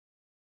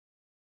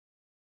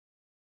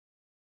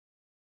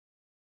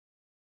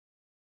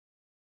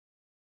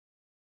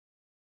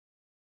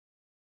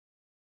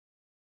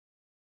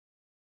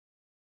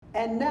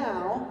And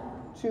now,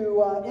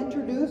 to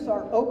introduce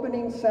our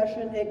opening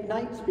session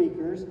Ignite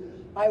speakers,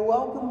 I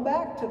welcome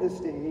back to the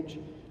stage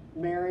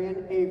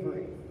Marian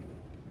Avery.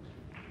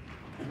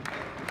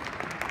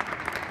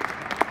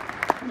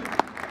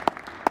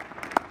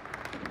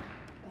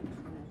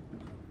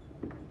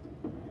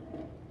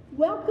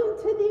 Welcome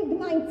to the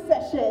Ignite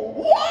session.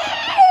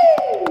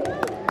 Yay!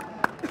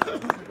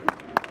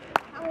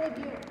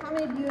 How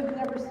many of you have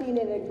never seen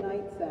an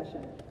Ignite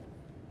session?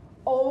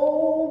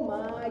 Oh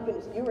my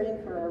goodness, you are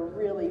in for a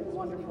really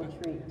wonderful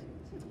treat.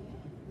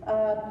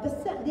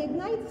 The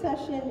Ignite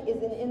session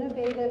is an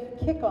innovative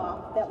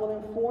kickoff that will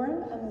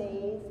inform,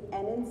 amaze,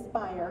 and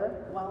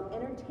inspire while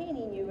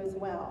entertaining you as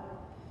well.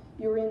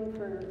 You're in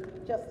for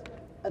just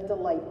a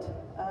delight.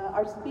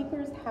 Our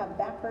speakers have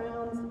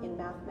backgrounds in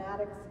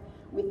mathematics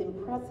with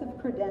impressive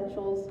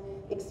credentials,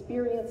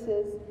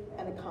 experiences,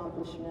 and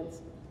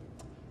accomplishments.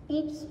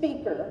 Each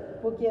speaker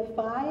will give a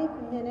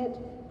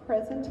 5-minute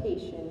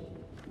presentation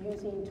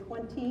using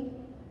 20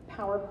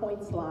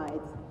 PowerPoint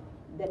slides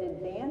that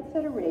advance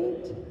at a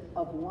rate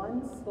of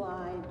 1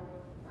 slide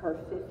per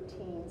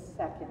 15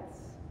 seconds.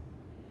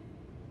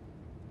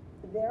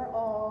 They're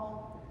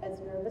all as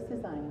nervous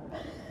as I am.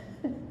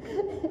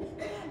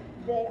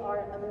 They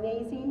are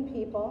amazing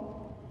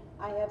people.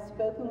 I have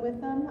spoken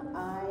with them.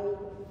 I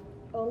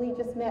only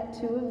just met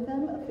 2 of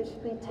them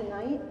officially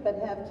tonight,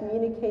 but have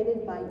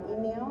communicated by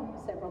email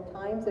several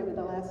times over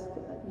the last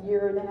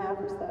year and a half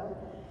or so.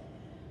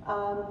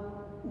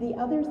 The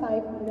others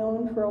I've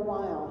known for a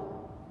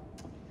while.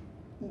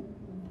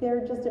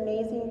 They're just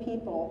amazing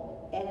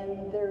people,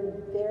 and they're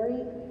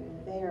very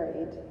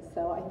varied,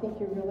 so I think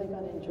you're really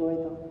going to enjoy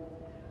them.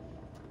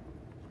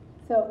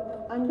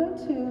 So I'm going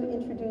to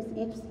introduce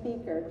each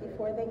speaker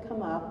before they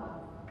come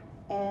up,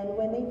 and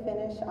when they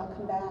finish, I'll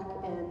come back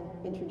and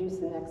introduce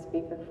the next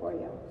speaker for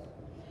you.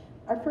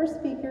 Our first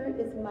speaker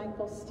is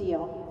Michael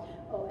Steele.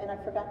 Oh, and I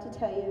forgot to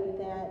tell you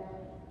that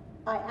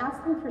I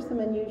asked them for some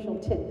unusual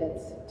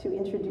tidbits to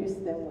introduce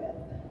them with.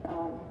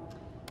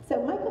 So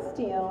Michael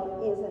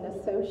Steele is an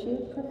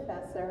associate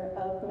professor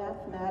of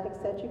mathematics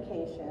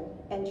education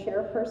and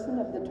chairperson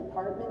of the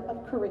Department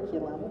of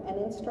Curriculum and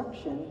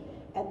Instruction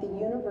at the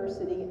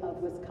University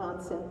of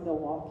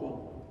Wisconsin-Milwaukee.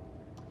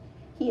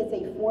 He is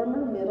a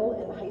former middle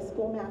and high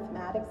school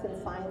mathematics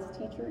and science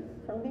teacher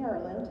from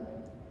Maryland.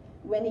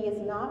 When he is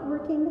not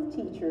working with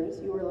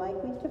teachers, you are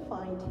likely to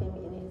find him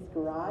in his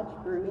garage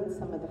brewing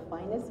some of the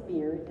finest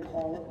beer in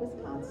all of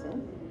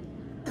Wisconsin,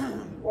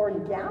 or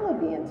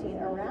gallivanting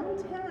around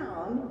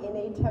town in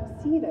a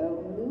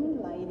tuxedo,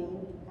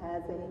 moonlighting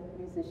as a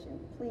musician.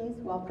 Please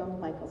welcome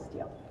Michael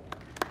Steele.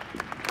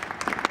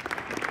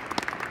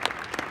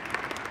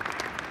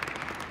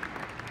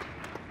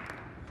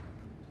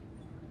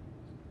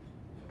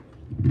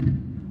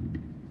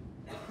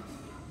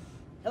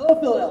 Hello,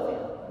 Philadelphia.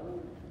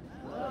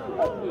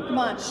 Come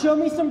on, show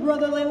me some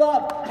brotherly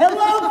love.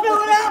 Hello,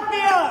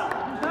 Philadelphia!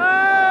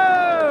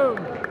 Oh!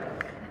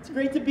 It's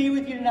great to be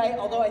with you tonight,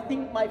 although I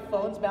think my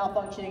phone's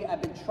malfunctioning.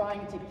 I've been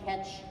trying to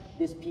catch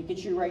this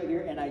Pikachu right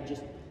here, and I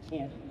just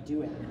can't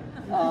do it.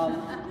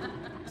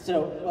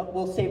 So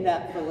we'll save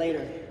that for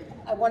later.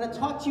 I want to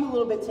talk to you a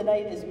little bit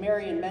tonight, as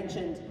Marian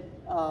mentioned.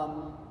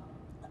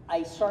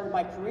 I started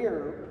my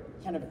career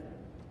kind of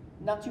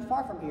not too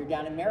far from here,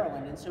 down in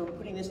Maryland, and so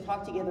putting this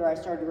talk together, I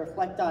started to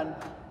reflect on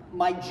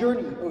my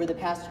journey over the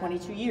past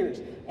 22 years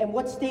and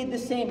what stayed the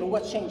same and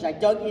what's changed. I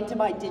dug into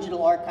my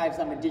digital archives.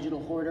 I'm a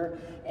digital hoarder,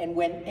 and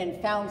went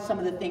and found some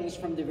of the things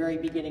from the very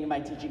beginning of my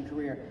teaching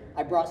career.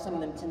 I brought some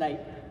of them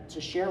tonight to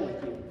share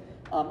with you.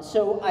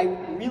 So I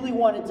really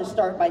wanted to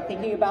start by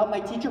thinking about my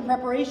teacher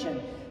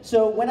preparation.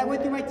 So when I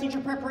went through my teacher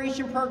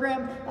preparation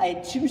program, I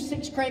had 2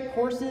 6-credit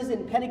courses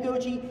in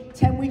pedagogy,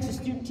 10 weeks of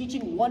student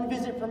teaching, 1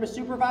 visit from a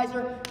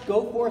supervisor,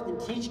 go forth and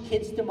teach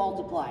kids to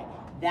multiply.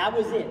 That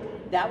was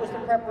it. That was the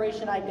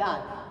preparation I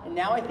got. And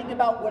now I think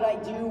about what I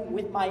do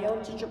with my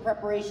own teacher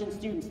preparation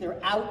students. They're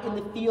out in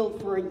the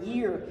field for a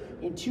year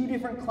in 2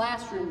 different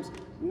classrooms,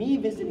 me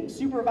visiting,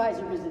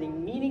 supervisor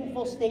visiting,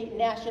 meaningful state and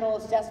national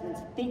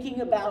assessments,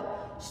 thinking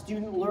about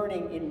student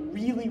learning in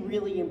really,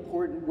 really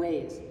important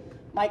ways.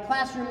 My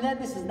classroom then,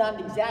 this is not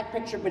an exact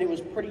picture, but it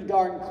was pretty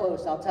darn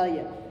close, I'll tell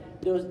you.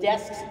 Those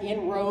desks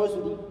in rows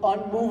with the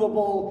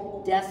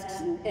unmovable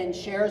desks and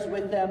chairs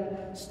with them,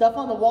 stuff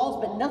on the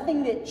walls, but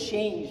nothing that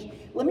changed.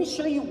 Let me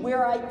show you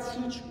where I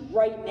teach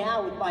right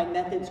now with my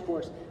methods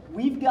course.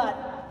 We've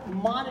got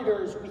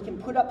monitors, we can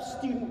put up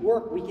student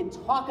work, we can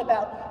talk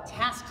about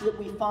tasks that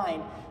we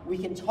find, we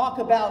can talk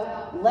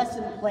about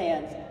lesson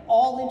plans,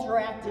 all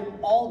interactive,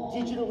 all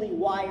digitally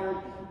wired,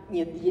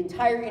 you know, the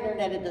entire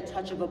internet at the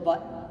touch of a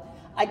button.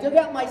 I dug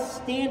out my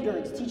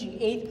standards teaching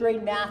 8th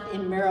grade math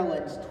in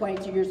Maryland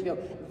 22 years ago.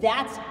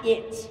 That's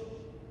it.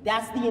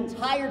 That's the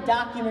entire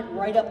document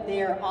right up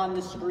there on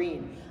the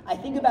screen. I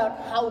think about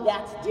how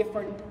that's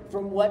different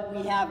from what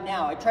we have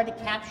now. I tried to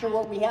capture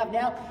what we have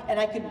now, and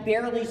I could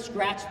barely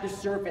scratch the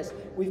surface.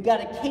 We've got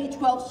a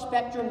K-12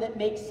 spectrum that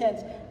makes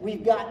sense.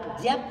 We've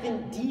got depth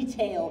and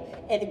detail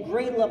at a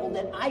grade level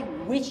that I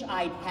wish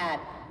I'd had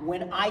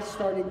when I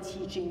started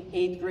teaching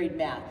 8th grade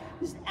math.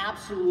 It's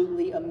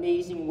absolutely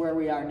amazing where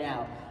we are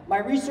now. My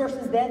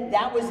resources then,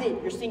 that was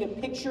it. You're seeing a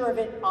picture of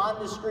it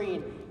on the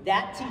screen.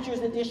 That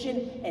teacher's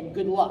edition, and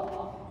good luck.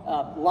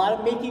 A lot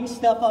of making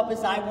stuff up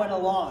as I went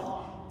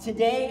along.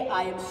 Today,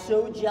 I am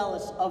so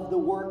jealous of the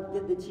work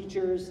that the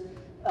teachers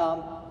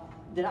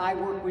that I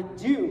work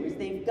with do, is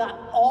they've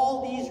got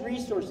all these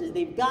resources.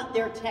 They've got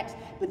their text,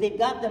 but they've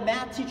got the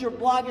math teacher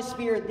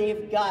blogosphere,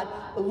 they've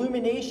got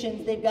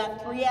illuminations, they've got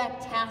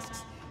 3-act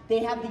tasks. They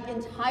have the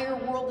entire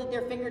world at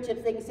their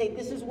fingertips. They can say,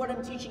 this is what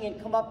I'm teaching,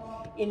 and come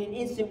up in an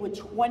instant with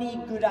 20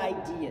 good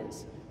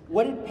ideas.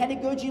 What did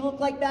pedagogy look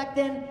like back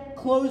then?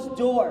 Closed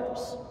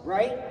doors,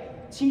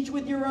 right? Teach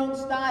with your own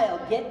style,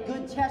 get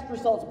good test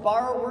results,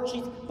 borrow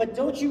worksheets, but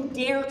don't you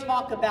dare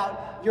talk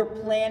about your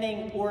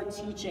planning or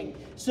teaching.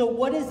 So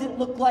what does it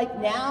look like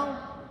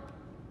now?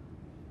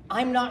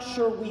 I'm not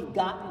sure we've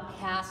gotten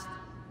past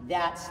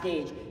that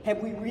stage. Have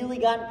we really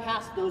gotten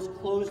past those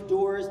closed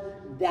doors,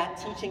 that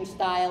teaching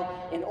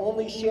style, and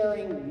only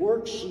sharing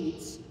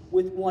worksheets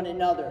with one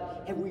another?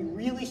 Have we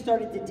really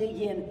started to dig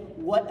in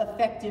what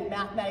effective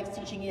mathematics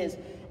teaching is?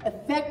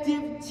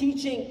 Effective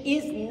teaching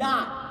is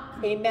not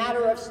a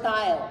matter of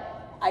style.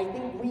 I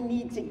think we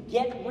need to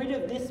get rid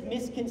of this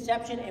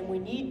misconception, and we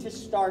need to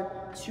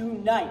start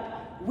tonight.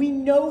 We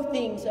know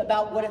things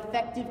about what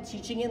effective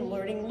teaching and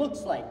learning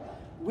looks like.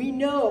 We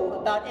know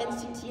about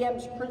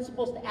NCTM's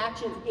Principles to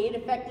Actions, 8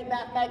 effective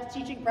mathematics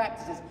teaching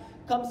practices.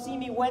 Come see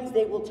me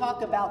Wednesday, we'll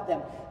talk about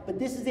them. But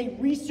this is a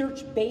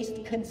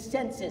research-based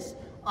consensus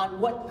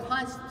on what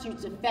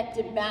constitutes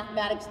effective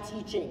mathematics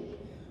teaching.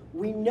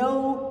 We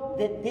know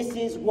that this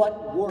is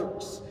what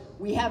works.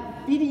 We have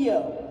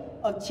video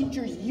of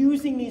teachers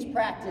using these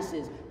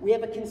practices. We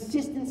have a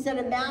consistent set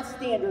of math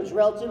standards,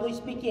 relatively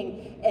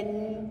speaking,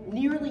 and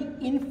nearly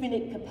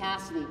infinite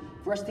capacity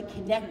for us to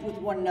connect with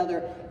one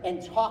another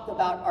and talk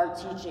about our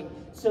teaching.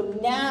 So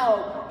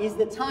now is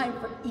the time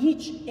for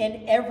each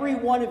and every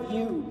one of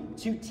you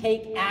to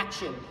take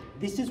action.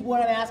 This is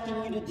what I'm asking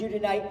you to do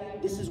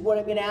tonight. This is what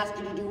I'm going to ask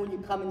you to do when you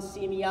come and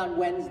see me on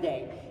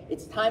Wednesday.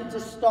 It's time to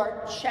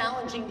start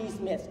challenging these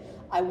myths.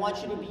 I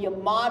want you to be a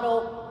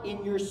model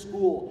in your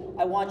school.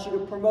 I want you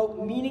to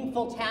promote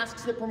meaningful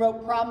tasks that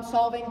promote problem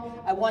solving.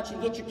 I want you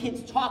to get your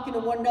kids talking to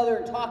one another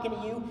and talking to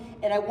you.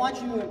 And I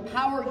want you to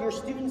empower your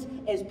students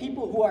as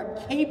people who are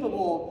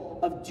capable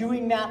of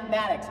doing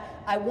mathematics.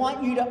 I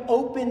want you to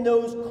open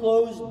those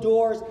closed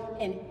doors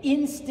and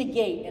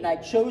instigate, and I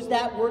chose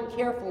that word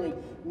carefully,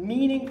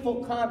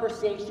 meaningful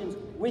conversations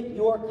with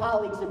your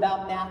colleagues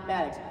about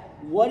mathematics.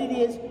 What it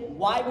is,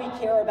 why we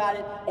care about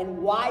it, and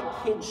why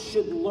kids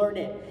should learn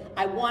it.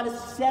 I want to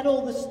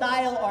settle the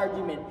style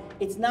argument.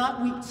 It's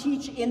not we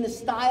teach in the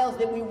styles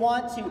that we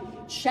want to.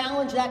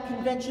 Challenge that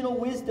conventional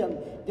wisdom.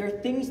 There are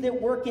things that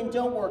work and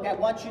don't work. I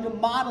want you to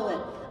model it.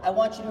 I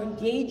want you to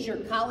engage your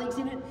colleagues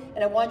in it,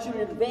 and I want you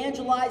to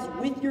evangelize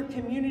with your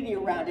community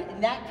around it.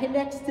 And that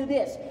connects to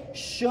this.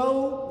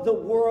 Show the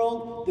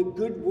world the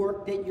good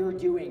work that you're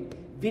doing.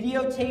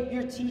 Videotape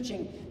your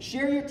teaching,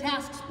 share your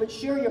tasks, but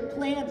share your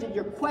plans and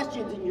your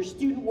questions and your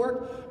student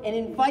work, and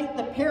invite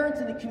the parents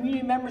and the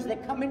community members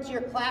that come into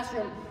your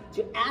classroom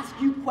to ask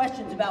you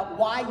questions about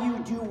why you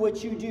do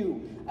what you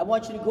do. I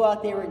want you to go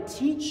out there and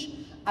teach,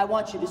 I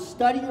want you to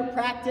study your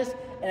practice,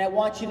 and I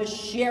want you to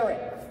share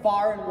it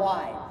far and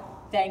wide.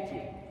 Thank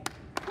you.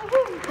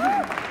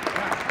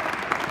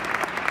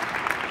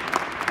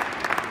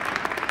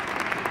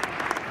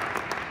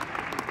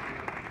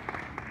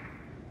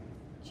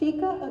 Chike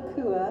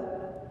Akua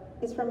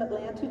is from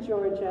Atlanta,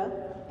 Georgia,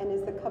 and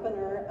is the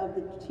governor of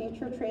the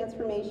Teacher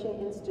Transformation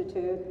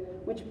Institute,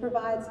 which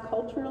provides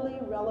culturally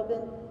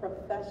relevant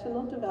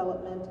professional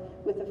development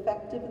with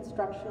effective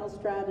instructional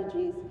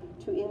strategies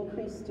to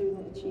increase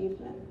student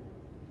achievement.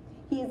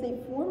 He is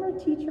a former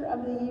Teacher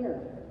of the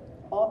Year,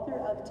 author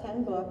of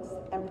 10 books,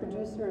 and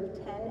producer of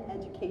 10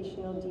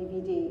 educational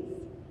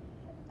DVDs.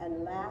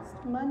 And last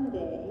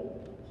Monday,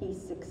 he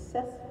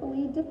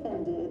successfully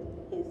defended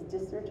his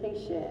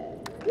dissertation.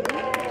 Yay!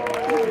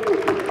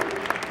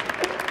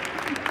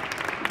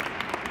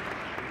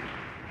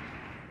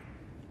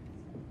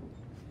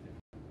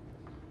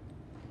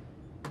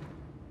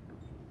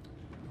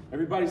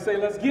 Everybody say,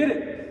 let's get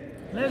it.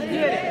 Let's get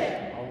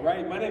it. All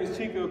right, my name is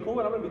Chike Akua,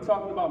 and I'm going to be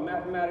talking about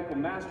mathematical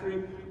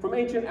mastery from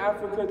ancient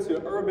Africa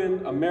to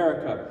urban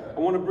America. I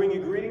want to bring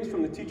you greetings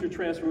from the Teacher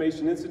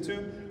Transformation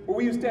Institute, where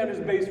we use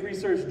standards-based,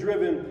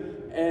 research-driven,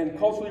 and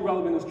culturally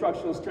relevant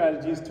instructional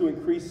strategies to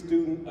increase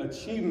student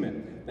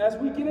achievement. Now, as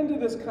we get into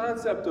this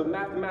concept of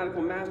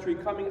mathematical mastery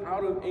coming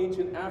out of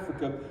ancient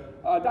Africa,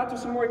 Dr.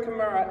 Samori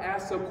Kamara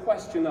asks a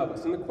question of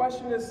us, and the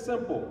question is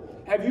simple.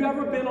 Have you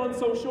ever been on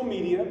social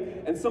media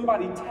and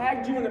somebody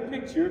tagged you in a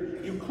picture,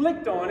 you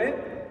clicked on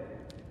it,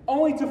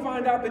 only to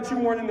find out that you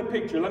weren't in the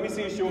picture? Let me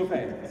see a show of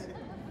hands.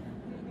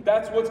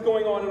 That's what's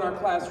going on in our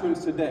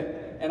classrooms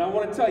today. And I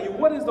want to tell you,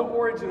 what is the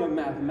origin of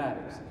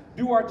mathematics?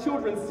 Do our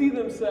children see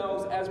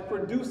themselves as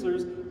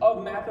producers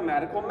of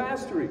mathematical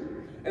mastery?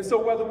 And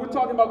so whether we're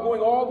talking about going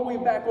all the way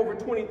back over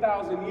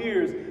 20,000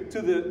 years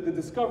to the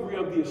discovery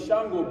of the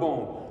Ashango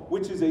bone,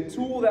 which is a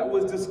tool that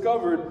was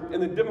discovered in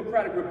the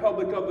Democratic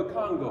Republic of the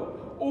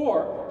Congo,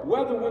 or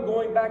whether we're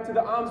going back to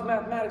the Am's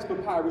Mathematics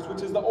Papyrus,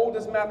 which is the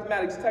oldest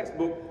mathematics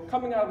textbook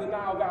coming out of the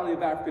Nile Valley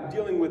of Africa,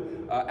 dealing with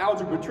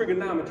algebra,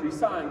 trigonometry,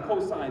 sine,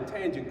 cosine,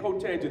 tangent,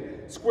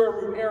 cotangent, square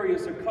root, area,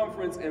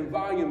 circumference, and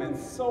volume, and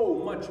so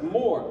much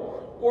more.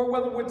 Or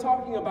whether we're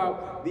talking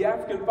about the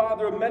African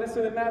father of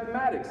medicine and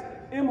mathematics,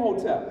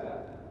 Imhotep,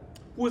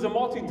 who was a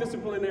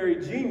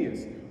multidisciplinary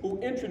genius who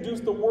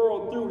introduced the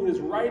world through his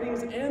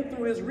writings and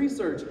through his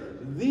research.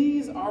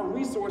 These are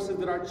resources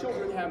that our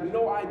children have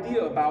no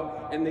idea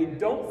about, and they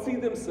don't see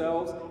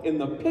themselves in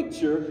the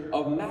picture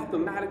of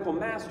mathematical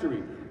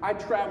mastery. I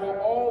travel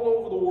all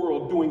over the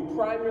world doing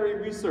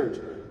primary research,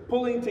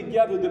 pulling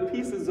together the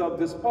pieces of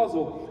this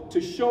puzzle to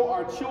show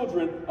our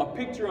children a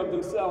picture of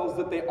themselves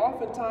that they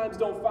oftentimes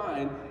don't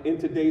find in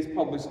today's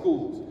public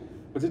schools.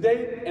 But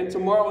today and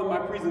tomorrow in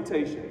my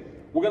presentation,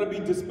 we're going to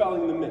be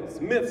dispelling the myths.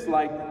 Myths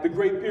like the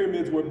Great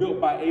Pyramids were built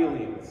by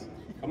aliens.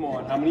 Come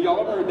on, how many of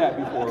y'all have heard that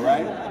before,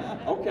 right?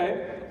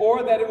 Okay.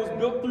 Or that it was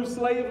built through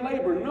slave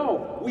labor.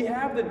 No, we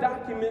have the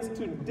documents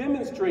to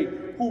demonstrate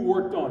who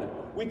worked on it.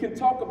 We can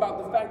talk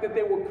about the fact that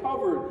they were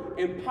covered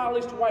in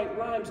polished white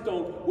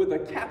limestone with a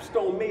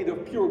capstone made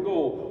of pure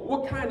gold.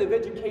 What kind of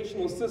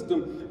educational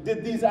system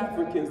did these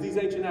Africans, these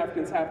ancient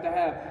Africans,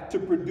 have to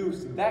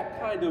produce that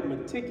kind of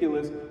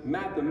meticulous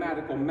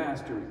mathematical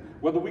mastery?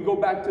 Whether we go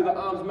back to the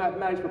Am's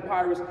Mathematics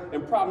Papyrus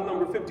and problem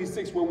number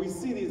 56, where we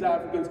see these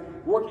Africans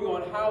working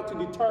on how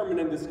to determine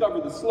and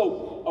discover the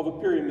slope of a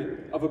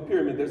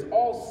pyramid. There's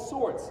all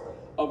sorts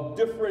of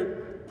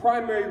different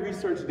primary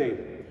research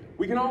data.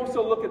 We can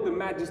also look at the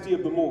majesty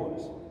of the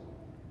Moors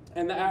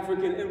and the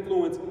African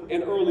influence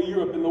in early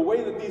Europe and the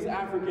way that these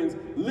Africans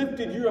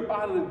lifted Europe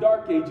out of the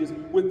Dark Ages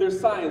with their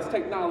science,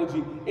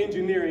 technology,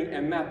 engineering,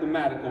 and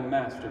mathematical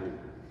mastery.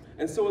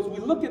 And so as we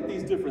look at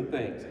these different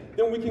things,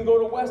 then we can go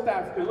to West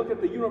Africa and look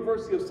at the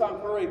University of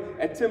Sankore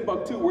at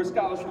Timbuktu, where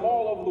scholars from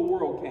all over the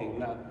world came.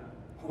 Now,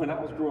 when I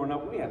was growing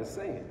up, we had a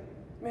saying,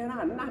 man,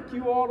 I'll knock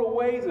you all the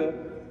way to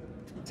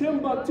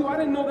Timbuktu. I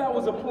didn't know that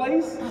was a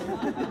place,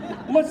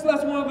 much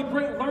less one of the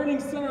great learning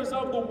centers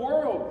of the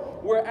world,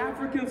 where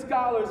African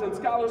scholars and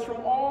scholars from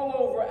all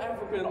over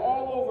Africa and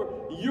all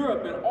over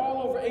Europe and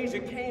all over Asia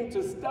came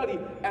to study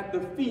at the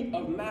feet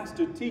of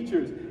master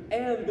teachers.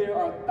 And there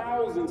are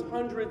thousands,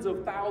 hundreds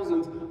of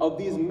thousands of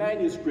these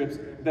manuscripts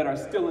that are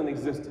still in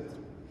existence.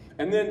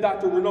 And then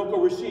Dr. Runoko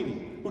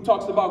Rashidi, who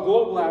talks about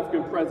global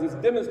African presence,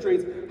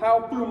 demonstrates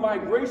how through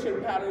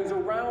migration patterns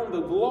around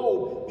the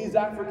globe, these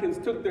Africans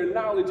took their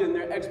knowledge and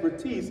their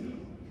expertise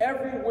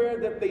everywhere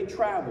that they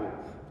traveled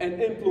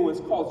and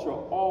influenced culture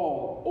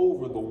all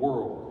over the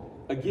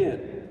world.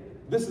 Again,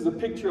 this is a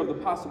picture of the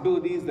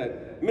possibilities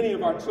that many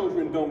of our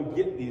children don't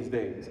get these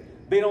days.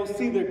 They don't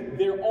see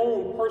their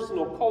own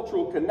personal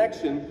cultural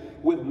connection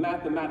with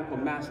mathematical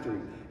mastery.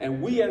 And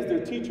we as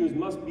their teachers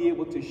must be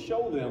able to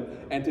show them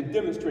and to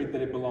demonstrate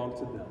that it belongs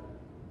to them.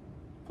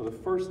 For the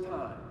first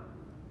time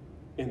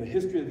in the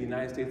history of the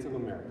United States of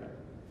America,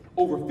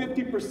 over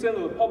 50%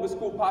 of the public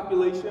school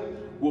population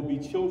will be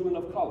children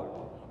of color.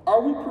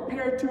 Are we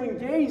prepared to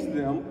engage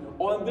them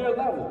on their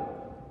level?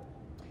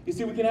 You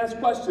see, we can ask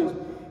questions.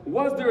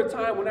 Was there a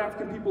time when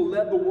African people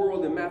led the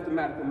world in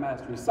mathematical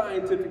mastery,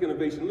 scientific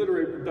innovation,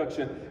 literary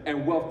production,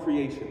 and wealth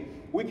creation?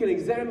 We can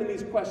examine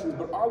these questions,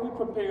 but are we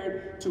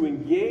prepared to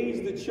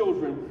engage the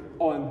children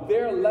on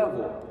their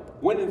level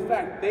when in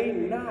fact they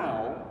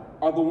now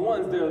are the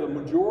ones that are the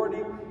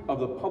majority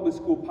of the public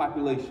school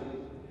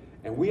population?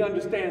 And we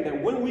understand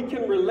that when we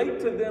can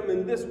relate to them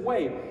in this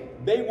way,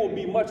 they will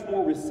be much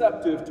more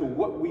receptive to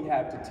what we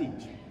have to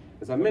teach.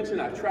 As I mentioned,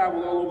 I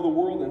travel all over the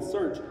world in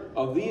search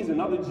of these and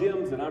other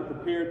gems that I'm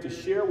prepared to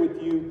share with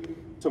you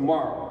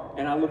tomorrow.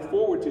 And I look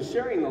forward to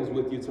sharing those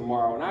with you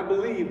tomorrow. And I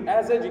believe,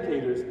 as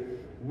educators,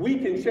 we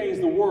can change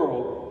the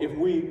world if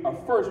we are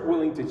first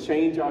willing to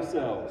change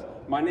ourselves.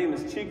 My name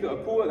is Chike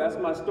Akua, that's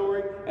my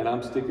story, and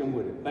I'm sticking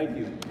with it. Thank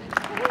you.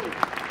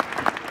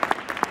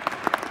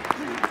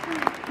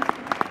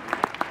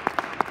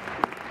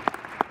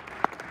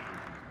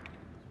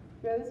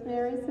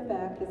 Rosemary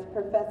Zbiek is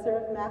Professor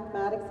of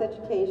Mathematics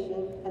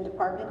Education and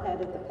Department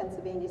Head at the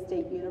Pennsylvania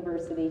State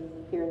University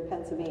here in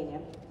Pennsylvania.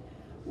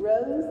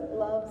 Rose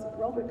loves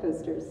roller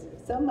coasters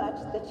so much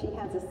that she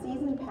has a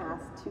season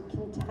pass to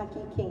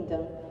Kentucky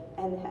Kingdom,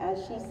 and as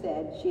she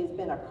said, she has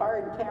been a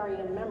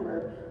card-carrying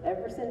member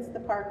ever since the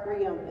park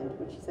reopened,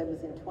 which she said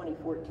was in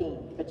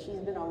 2014, but she's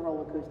been on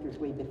roller coasters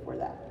way before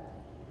that.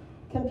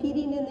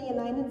 Competing in the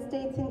United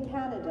States and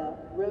Canada,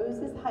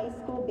 Rose's high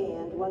school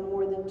band won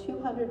more than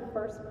 200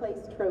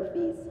 first-place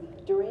trophies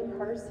during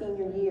her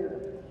senior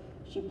year.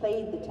 She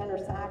played the tenor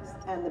sax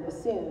and the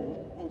bassoon,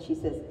 and she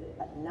says,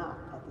 but not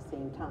at the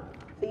same time.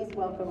 Please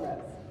welcome Rose.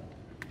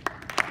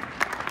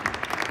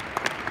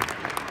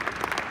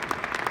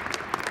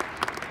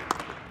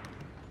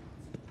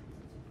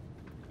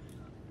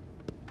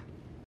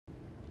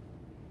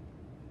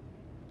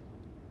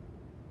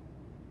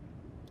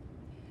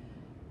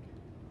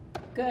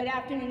 Good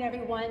afternoon,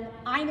 everyone.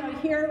 I know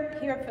you're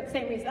here for the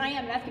same reason I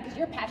am, and that's because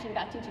you're passionate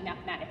about teaching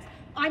mathematics.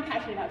 I'm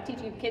passionate about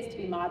teaching kids to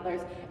be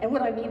modelers, and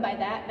what do I mean by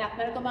that?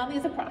 Mathematical modeling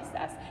is a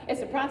process.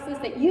 It's a process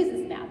that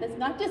uses math. It's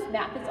not just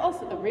math, it's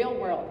also the real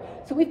world.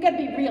 So we've got to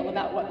be real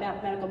about what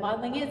mathematical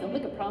modeling is and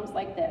look at problems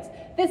like this.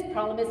 This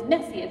problem is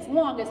messy, it's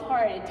long, it's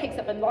hard, it takes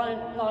up a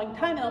long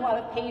time and a lot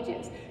of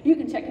pages. You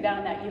can check it out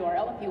on that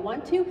URL if you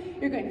want to.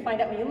 You're going to find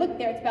out when you look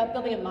there, it's about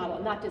building a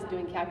model, not just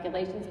doing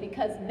calculations,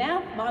 because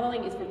math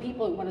modeling is for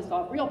people who want to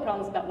solve real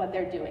problems about what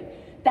they're doing.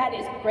 That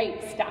is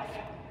great stuff.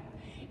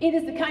 It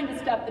is the kind of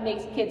stuff that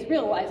makes kids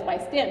realize why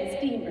STEM,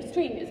 STEAM, or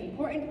STREAM is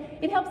important.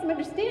 It helps them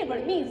understand what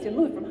it means to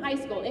move from high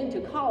school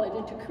into college,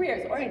 into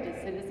careers, or into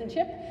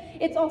citizenship.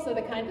 It's also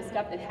the kind of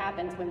stuff that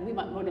happens when we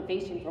want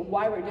motivation for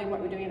why we're doing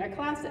what we're doing in our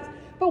classes.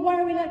 But why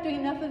are we not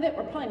doing enough of it?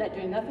 We're probably not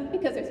doing enough of it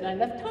because there's not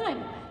enough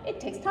time. It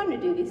takes time to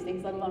do these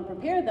things, let alone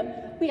prepare them.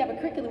 We have a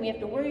curriculum we have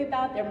to worry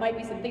about. There might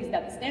be some things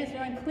about the standards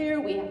that are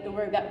unclear. We have to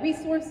worry about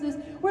resources.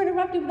 We're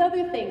interrupted with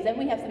other things, and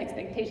we have some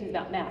expectations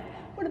about math.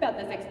 What about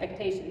those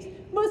expectations?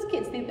 Most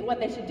kids think that what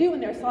they should do when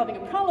they're solving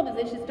a problem is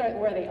they should start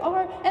where they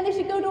are, and they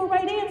should go to a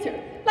right answer,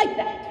 like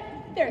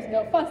that. There's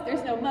no fuss,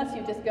 there's no muss,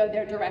 you just go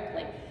there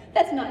directly.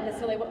 That's not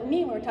necessarily what we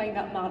mean when we're talking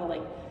about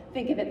modeling.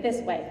 Think of it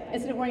this way.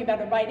 Instead of worrying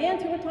about a right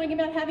answer, we're talking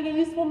about having a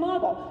useful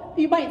model.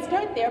 You might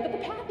start there, but the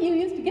path you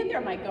use to get there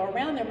might go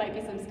around. There might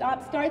be some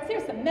stop-starts.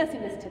 There's some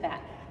messiness to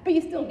that. But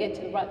you still get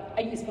to what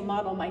a useful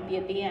model might be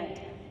at the end.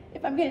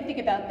 If I'm going to think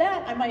about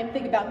that, I might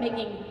think about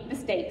making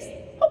mistakes,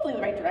 hopefully in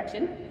the right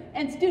direction.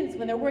 And students,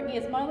 when they're working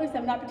as modelers,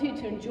 have an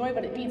opportunity to enjoy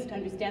what it means to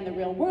understand the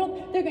real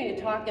world. They're going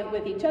to talk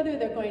with each other.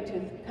 They're going to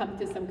come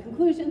to some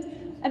conclusions,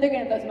 and they're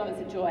going to have those moments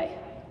of joy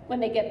when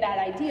they get that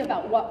idea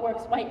about what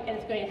works right, and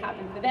it's going to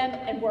happen for them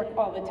and work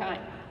all the time.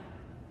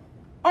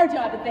 Our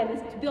job then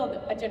is to build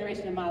a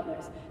generation of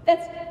modelers.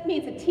 That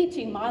means that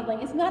teaching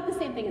modeling is not the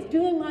same thing as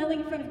doing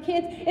modeling in front of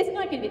kids. It's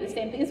not going to be the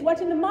same thing as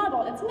watching them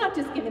model. It's not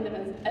just giving them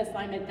an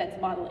assignment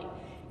that's modeling.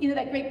 You know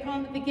that great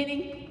problem at the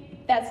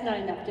beginning? That's not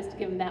enough just to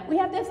give them that. We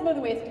have to have some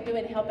other ways to do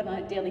it and help it on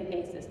a daily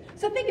basis.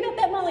 So think about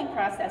that modeling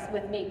process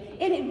with me.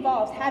 It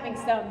involves having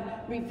some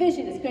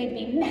revision. It's going to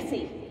be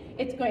messy.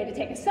 It's going to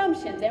take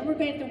assumptions, and we're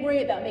going to have to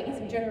worry about making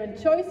some genuine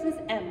choices,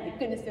 and my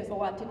goodness, there's a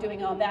lot to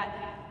doing all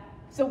that.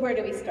 So where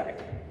do we start?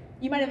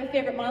 You might have a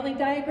favorite modeling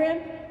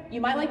diagram.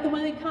 You might like the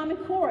one in Common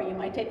Core. You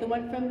might take the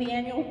one from the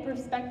annual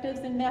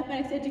perspectives in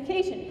mathematics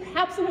education.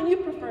 Perhaps the one you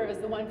prefer is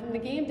the one from the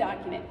game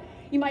document.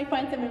 You might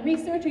find some in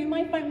research, or you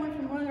might find one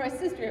from one of our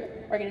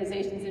sister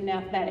organizations in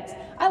mathematics.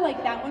 I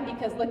like that one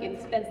because, look,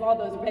 it spends all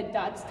those red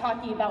dots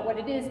talking about what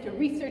it is to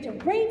research and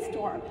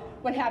brainstorm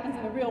what happens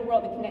in the real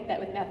world and connect that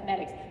with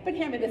mathematics. But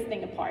hammer this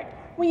thing apart.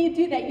 When you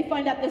do that, you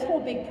find out this whole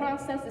big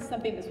process is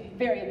something that's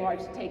very large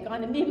to take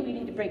on, and maybe we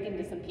need to break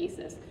into some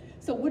pieces.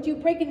 So would you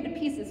break into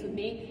pieces with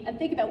me and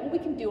think about what we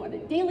can do on a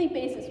daily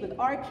basis with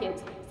our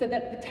kids so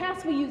that the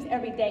tasks we use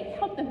every day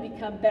help them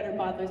become better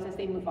modelers as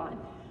they move on?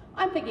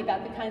 I'm thinking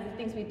about the kinds of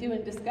things we do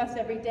and discuss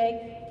every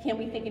day. Can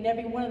we think in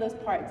every one of those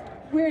parts?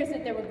 Where is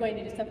it that we're going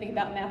to do something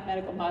about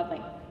mathematical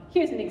modeling?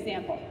 Here's an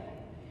example.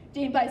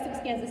 Jane buys 6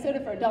 cans of soda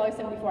for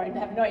 $1.74 and I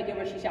have no idea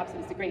where she shops,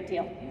 and it's a great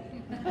deal.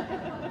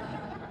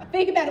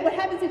 Think about it. What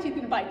happens if you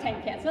can buy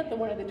 10 cans? Not the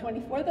 1 or the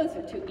 24. Those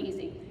are too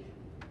easy.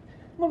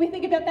 When we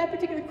think about that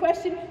particular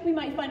question, we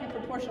might find it in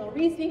proportional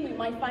reasoning. We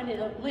might find it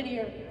in a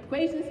linear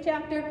equations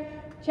chapter.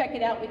 Check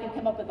it out. We can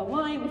come up with a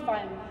line. We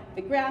find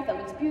the graph. That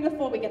looks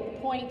beautiful. We get the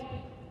point.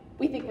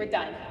 We think we're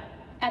done.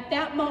 At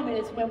that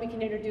moment is when we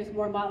can introduce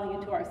more modeling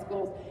into our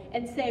schools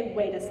and say,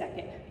 wait a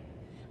second.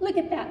 Look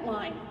at that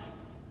line.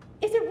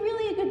 Is it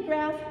really a good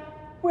graph?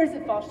 Where does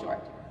it fall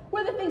short?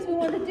 What are the things we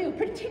want to do?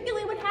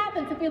 Particularly what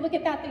happens if we look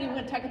at that thing and we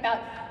want to talk about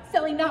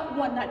selling not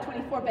 1, not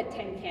 24, but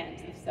 10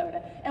 cans of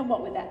soda, and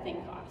what would that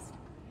thing cost?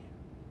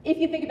 If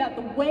you think about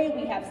the way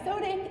we have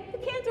soda, the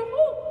cans are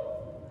whole.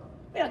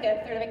 We don't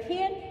get a third of a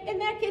can. In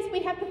that case,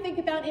 we have to think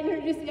about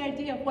introducing the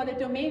idea of what a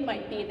domain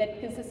might be that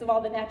consists of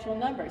all the natural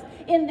numbers.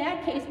 In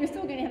that case, we're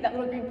still going to have that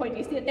little green point. Do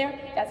you see it there?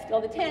 That's still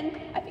the 10.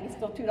 I think it's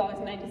still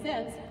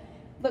 $2.90.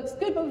 Looks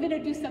good, but we've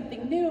introduced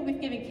something new. We've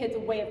given kids a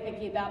way of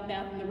thinking about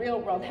math in the real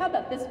world. How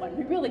about this one?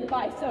 We really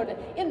buy soda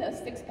in those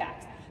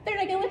 6-packs. They're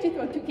not going to let you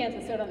throw 2 cans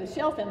of soda on the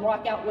shelf and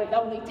walk out with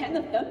only 10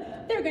 of them.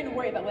 They're going to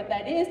worry about what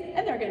that is,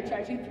 and they're going to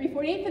charge you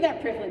 $3.48 for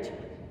that privilege.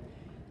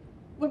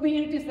 When we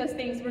introduce those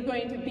things, we're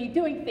going to be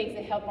doing things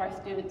that help our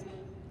students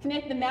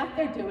connect the math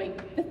they're doing,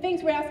 the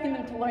things we're asking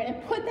them to learn,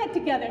 and put that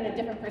together in a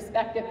different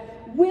perspective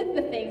with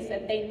the things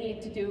that they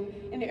need to do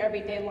in their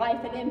everyday life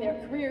and in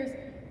their careers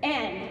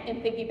and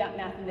in thinking about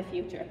math in the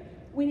future.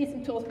 We need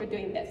some tools for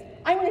doing this.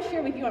 I want to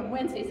share with you on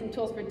Wednesday some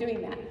tools for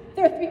doing that.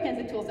 There are 3 kinds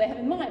of tools I have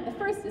in mind. The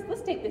first is,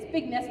 let's take this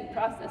big messy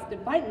process,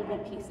 divide it into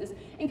little pieces,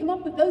 and come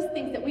up with those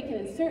things that we can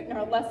insert in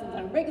our lessons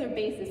on a regular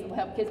basis that will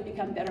help kids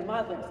become better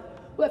modelers.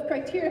 We'll have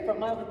criteria for what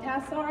modeling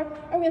tasks are,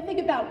 and we're going to think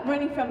about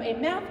running from a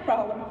math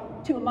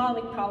problem to a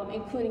modeling problem,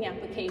 including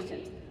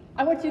applications.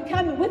 I want you to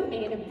come with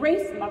me and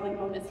embrace the modeling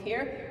moments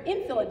here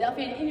in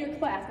Philadelphia and in your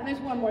class. And there's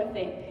one more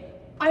thing.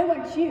 I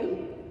want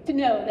you to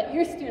know that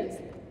your students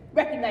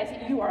recognize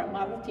that you are a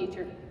model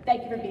teacher.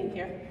 Thank you for being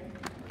here.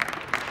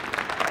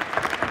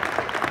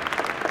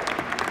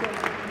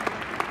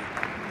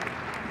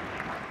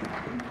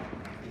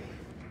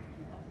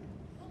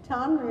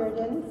 Tom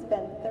Reardon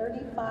spent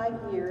 35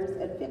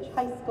 years at Fitch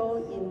High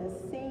School in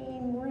the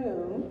same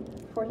room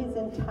for his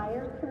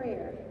entire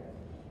career,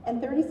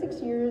 and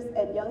 36 years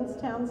at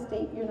Youngstown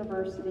State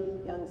University,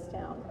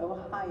 Youngstown,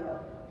 Ohio,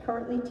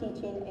 currently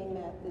teaching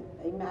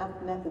a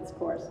math methods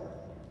course.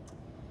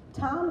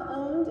 Tom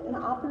owned and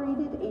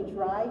operated a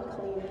dry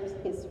cleaners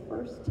his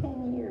first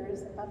 10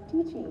 years of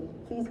teaching.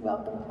 Please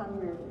welcome Tom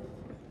Reardon.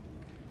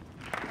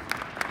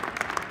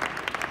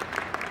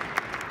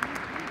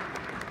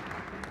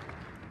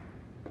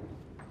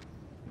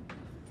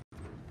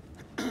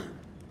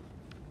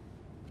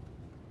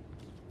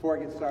 Before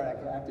I get started,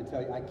 I have to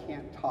tell you, I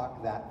can't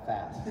talk that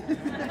fast.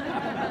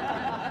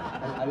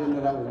 I didn't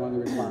know that was one of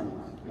the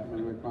requirements. Is that one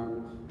of the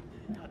requirements?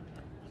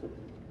 So, go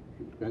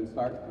ahead and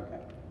start? Okay.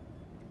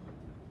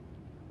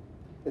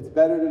 It's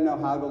better to know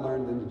how to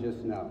learn than to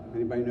just know.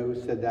 Anybody know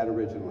who said that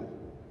originally?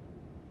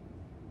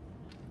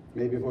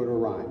 Maybe if it would have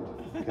rhymed,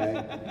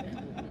 okay?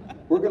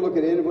 We're going to look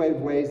at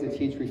innovative ways to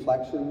teach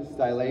reflections,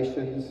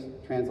 dilations,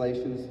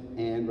 translations,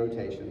 and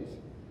rotations.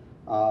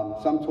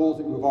 Some tools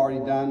that we've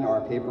already done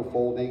are paper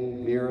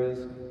folding,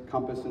 mirrors,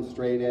 compass and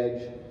straight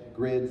edge,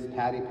 grids,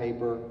 patty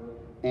paper,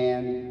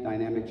 and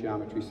dynamic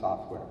geometry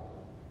software.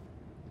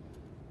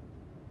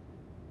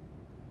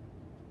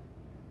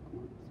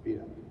 Come on,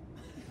 speed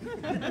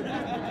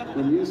up.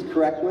 When used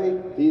correctly,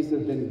 these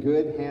have been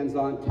good,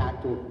 hands-on,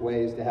 tactile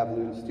ways to have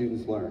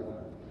students learn.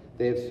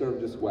 They have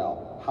served us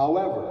well.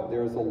 However,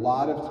 there is a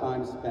lot of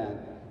time spent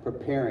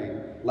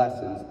preparing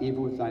lessons,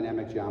 even with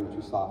dynamic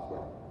geometry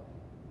software.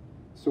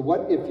 So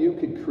what if you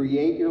could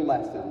create your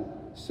lesson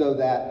so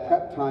that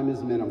prep time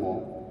is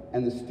minimal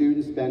and the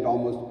students spend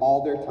almost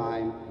all their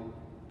time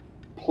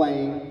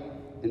playing,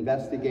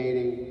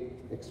 investigating,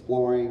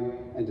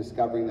 exploring, and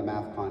discovering the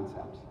math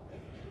concepts?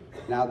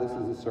 Now this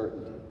is a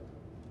certainty.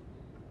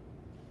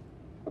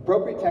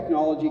 Appropriate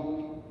technology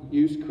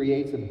use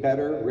creates a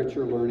better,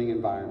 richer learning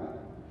environment.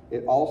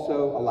 It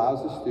also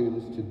allows the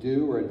students to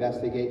do or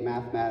investigate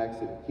mathematics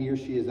that he or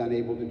she is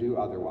unable to do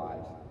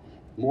otherwise.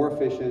 More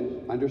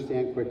efficient,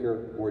 understand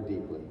quicker, more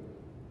deeply.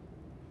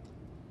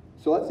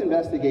 So let's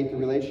investigate the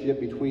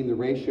relationship between the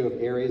ratio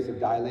of areas of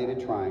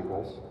dilated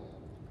triangles.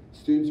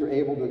 Students are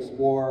able to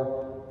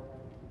explore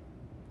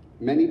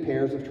many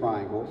pairs of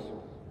triangles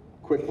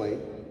quickly,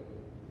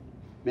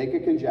 make a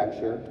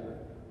conjecture,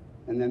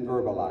 and then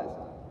verbalize it.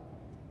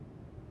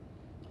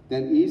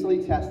 Then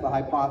easily test the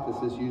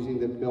hypothesis using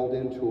the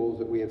built-in tools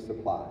that we have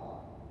supplied.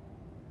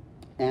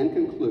 And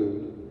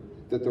conclude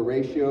that the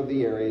ratio of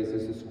the areas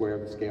is the square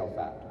of the scale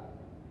factor.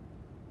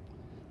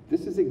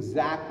 This is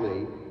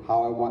exactly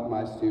how I want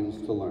my students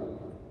to learn.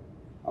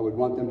 I would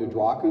want them to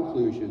draw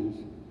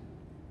conclusions,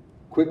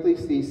 quickly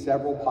see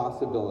several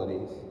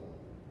possibilities,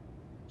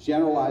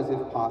 generalize if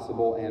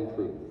possible, and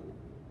prove.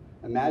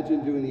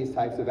 Imagine doing these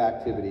types of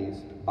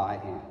activities by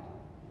hand.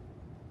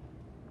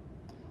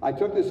 I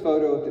took this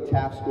photo at the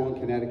Taft School in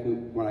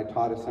Connecticut when I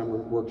taught a summer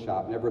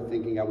workshop, never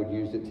thinking I would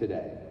use it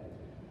today.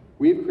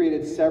 We've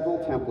created several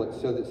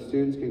templates so that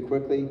students can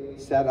quickly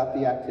set up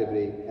the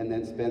activity and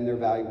then spend their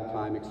valuable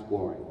time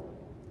exploring.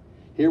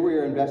 Here we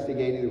are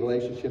investigating the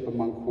relationship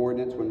among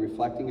coordinates when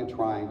reflecting a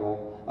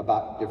triangle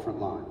about different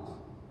lines.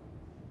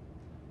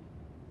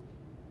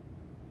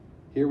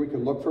 Here we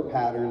can look for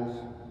patterns,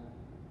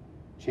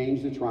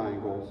 change the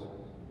triangles,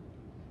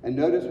 and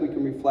notice we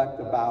can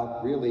reflect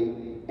about really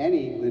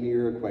any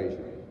linear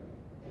equation.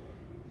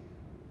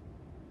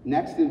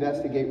 Next,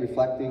 investigate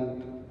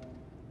reflecting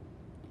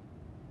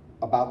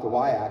about the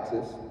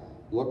y-axis,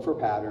 look for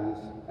patterns,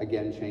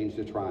 again change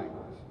the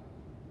triangles.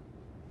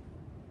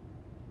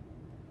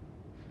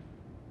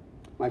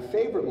 My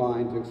favorite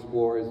line to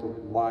explore is the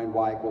line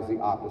y equals the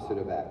opposite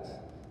of x,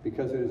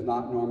 because it is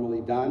not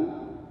normally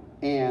done,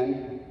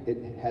 and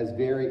it has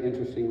very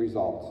interesting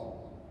results.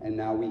 And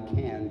now we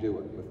can do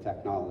it with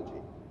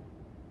technology.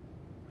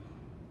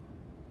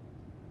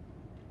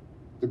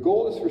 The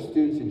goal is for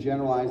students to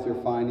generalize their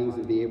findings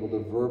and be able to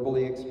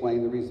verbally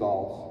explain the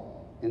results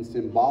and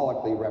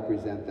symbolically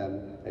represent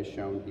them as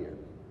shown here.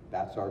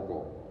 That's our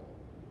goal.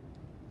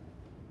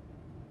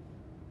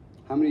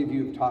 How many of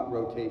you have taught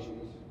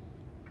rotations?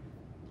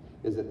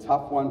 It's a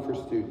tough one for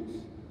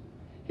students.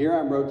 Here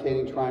I'm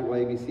rotating triangle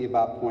ABC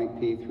about point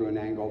P through an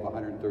angle of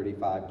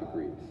 135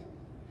 degrees.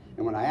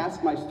 And when I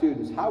ask my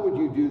students, how would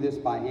you do this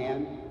by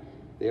hand?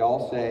 They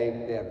all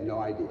say they have no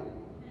idea.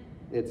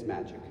 It's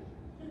magic.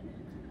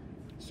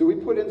 So we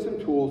put in some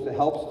tools to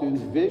help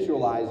students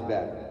visualize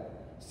better.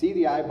 See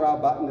the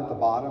eyebrow button at the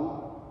bottom?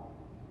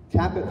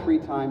 Tap it 3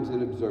 times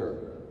and observe.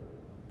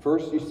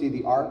 First you see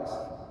the arcs,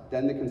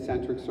 then the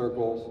concentric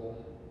circles,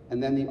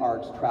 and then the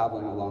arcs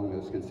traveling along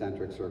those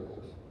concentric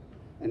circles.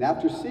 And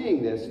after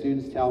seeing this,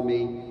 students tell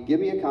me, give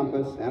me a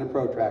compass and a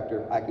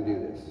protractor, I can do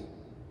this.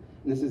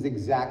 And this is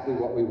exactly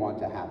what we want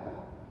to happen.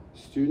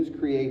 Students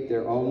create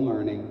their own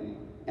learning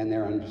and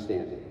their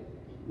understanding,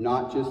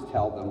 not just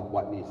tell them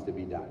what needs to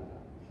be done.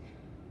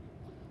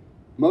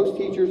 Most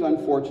teachers,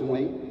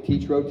 unfortunately,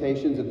 teach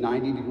rotations of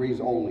 90 degrees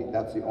only.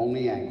 That's the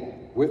only angle,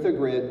 with a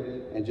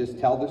grid, and just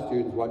tell the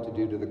students what to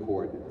do to the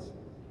coordinates.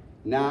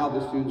 Now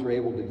the students are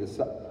able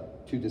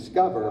to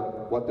discover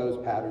what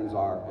those patterns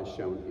are, as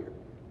shown here.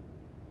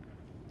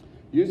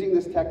 Using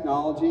this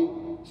technology,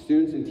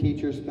 students and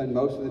teachers spend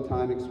most of the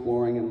time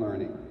exploring and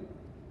learning.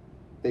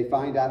 They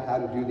find out how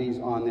to do these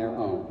on their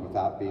own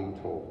without being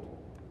told.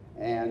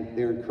 And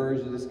they're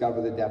encouraged to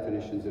discover the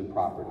definitions and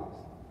properties.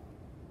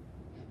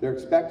 They're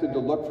expected to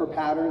look for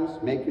patterns,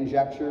 make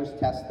conjectures,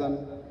 test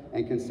them,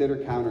 and consider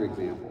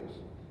counterexamples.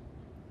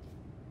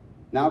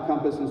 Now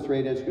compass and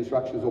straight edge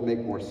constructions will make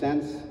more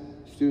sense.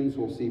 Students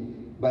will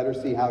better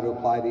see how to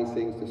apply these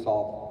things to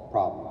solve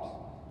problems.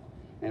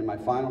 And my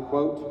final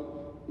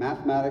quote,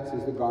 mathematics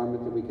is the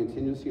garment that we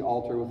continuously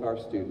alter with our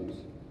students,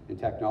 and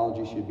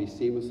technology should be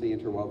seamlessly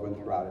interwoven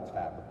throughout its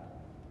fabric.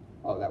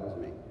 Oh, that was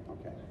me,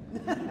 okay.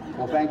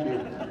 Well, thank you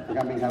for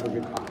coming, have a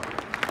good time.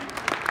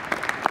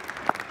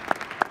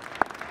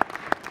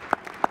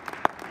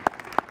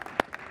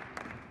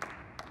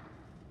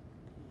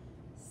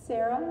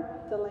 Sara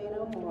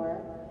Delano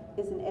Moore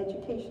is an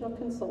educational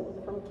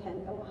consultant from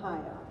Kent,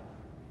 Ohio.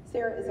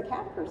 Sara is a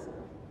cat person.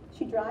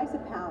 She drives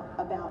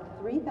about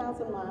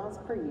 3,000 miles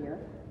per year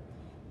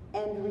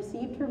and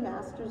received her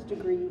master's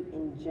degree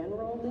in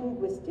general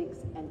linguistics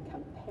and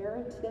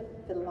comparative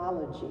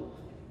philology.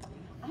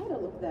 I had to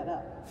look that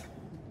up.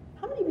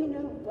 How many of you know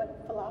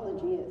what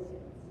philology is?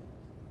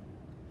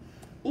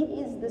 It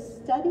is the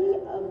study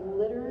of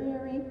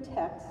literary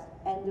texts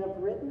and of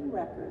written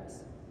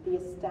records, the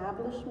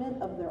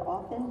establishment of their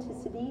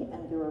authenticity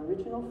and their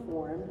original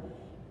form,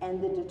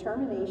 and the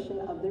determination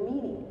of their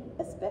meaning,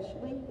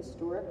 especially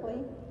historically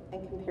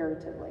and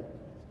comparatively.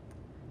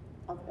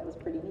 I thought that was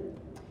pretty neat.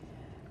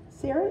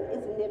 Sara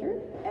is a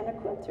knitter and a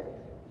quilter.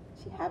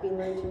 She having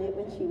learned to knit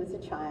when she was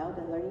a child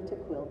and learning to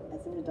quilt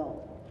as an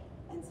adult.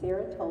 And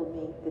Sara told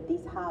me that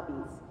these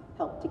hobbies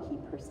help to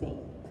keep her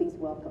sane. Please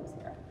welcome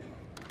Sara.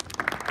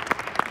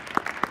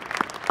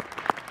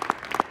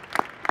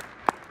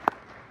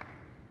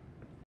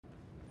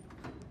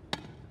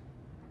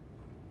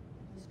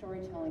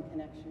 Storytelling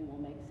connection will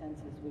make sense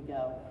as we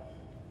go.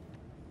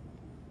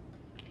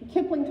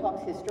 Kipling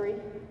talks history.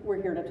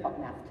 We're here to talk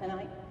math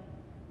tonight.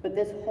 But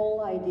this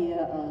whole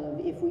idea of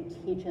if we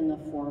teach in the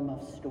form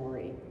of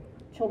story,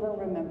 children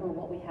remember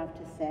what we have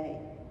to say.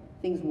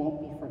 Things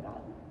won't be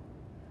forgotten.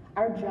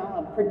 Our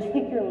job,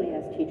 particularly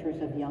as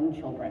teachers of young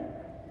children,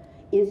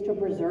 is to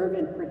preserve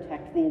and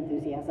protect the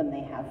enthusiasm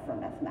they have for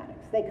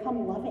mathematics. They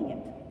come loving it.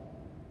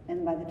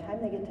 And by the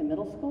time they get to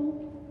middle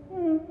school,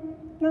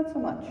 not so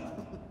much.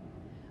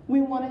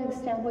 We want to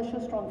establish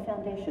a strong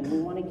foundation. We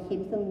want to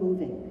keep them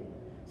moving.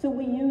 So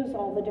we use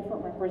all the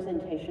different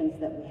representations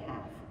that we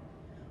have.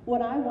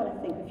 What I want to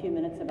think a few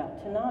minutes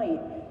about tonight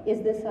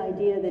is this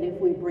idea that if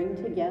we bring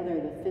together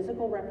the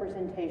physical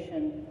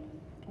representation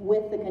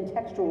with the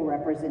contextual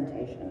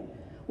representation,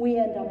 we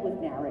end up with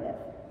narrative.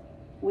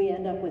 We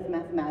end up with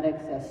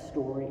mathematics as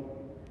story.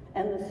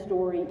 And the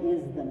story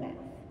is the math.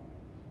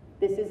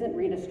 This isn't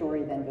read a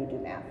story, then go do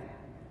math.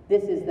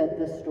 This is that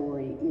the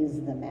story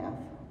is the math.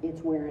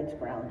 It's where it's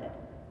grounded.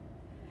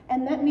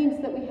 And that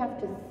means that we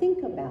have to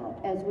think about,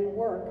 as we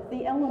work,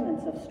 the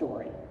elements of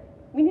story.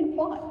 We need a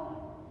plot.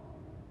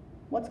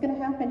 What's going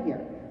to happen here?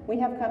 We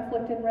have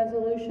conflict and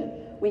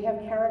resolution. We have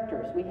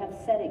characters. We have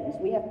settings.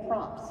 We have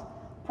props.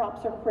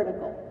 Props are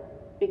critical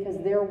because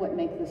they're what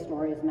make the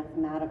stories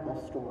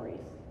mathematical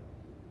stories,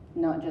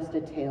 not just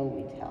a tale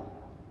we tell.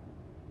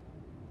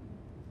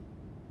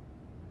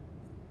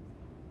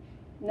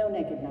 No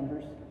naked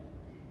numbers.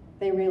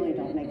 They really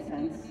don't make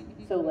sense,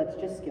 so let's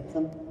just skip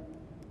them.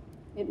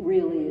 It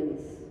really is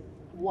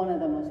one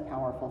of the most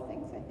powerful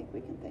things I think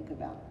we can think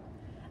about.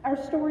 Our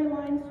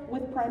storylines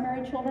with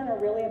primary children are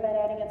really about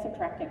adding and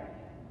subtracting.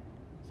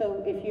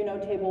 So if you know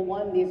table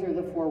 1, these are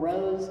the 4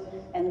 rows,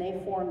 and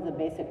they form the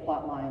basic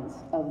plot lines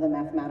of the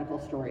mathematical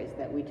stories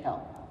that we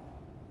tell.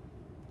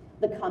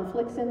 The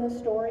conflicts in the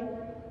story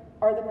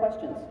are the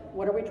questions.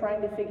 What are we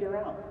trying to figure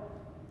out?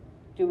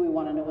 Do we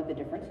want to know what the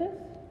difference is?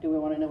 Do we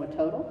want to know a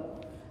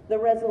total? The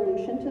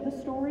resolution to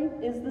the story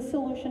is the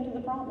solution to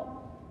the problem.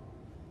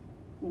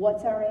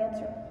 What's our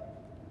answer?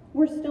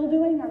 We're still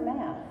doing our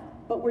math,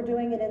 but we're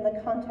doing it in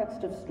the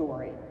context of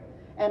story.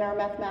 And our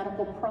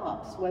mathematical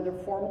props, whether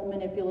formal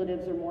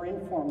manipulatives or more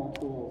informal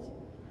tools,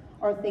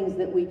 are things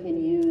that we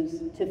can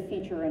use to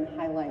feature and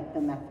highlight the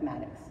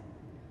mathematics.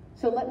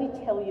 So let me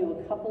tell you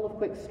a couple of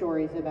quick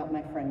stories about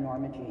my friend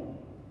Norma Jean.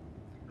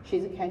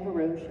 She's a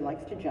kangaroo, she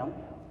likes to jump.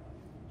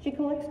 She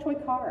collects toy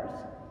cars.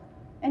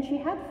 And she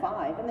had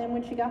 5, and then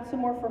when she got some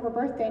more for her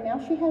birthday,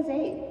 now she has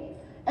 8.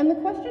 And the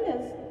question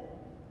is,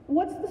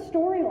 what's the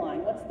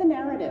storyline? What's the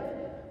narrative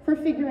for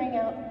figuring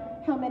out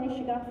how many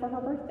she got for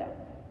her birthday?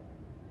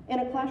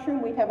 In a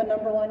classroom, we'd have a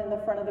number line in the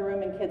front of the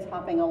room and kids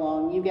hopping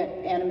along. You get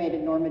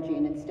animated Norma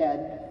Jean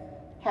instead.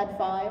 Had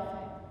 5.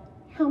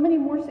 How many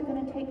more is it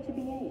going to take to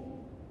be 8?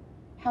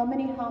 How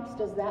many hops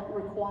does that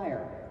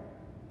require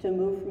to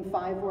move from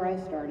 5 where I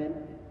started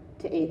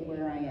to 8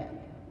 where I am?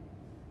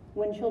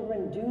 When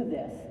children do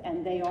this,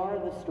 and they are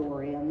the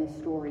story, and the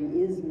story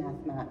is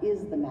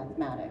the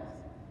mathematics,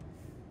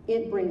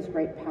 it brings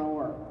great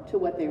power to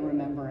what they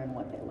remember and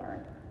what they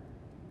learn.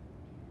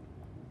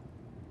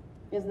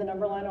 Is the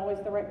number line always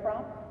the right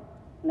prop?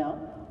 No.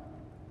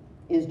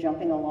 Is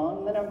jumping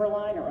along the number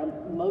line or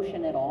a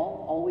motion at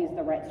all always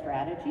the right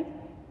strategy?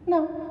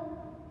 No.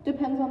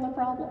 Depends on the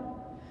problem.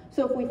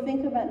 So if we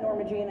think about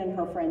Norma Jean and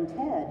her friend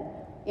Ted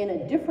in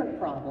a different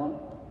problem,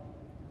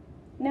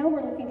 now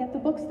we're looking at the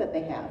books that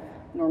they have.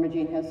 Norma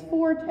Jean has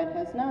 4, Ted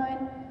has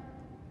 9.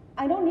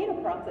 I don't need a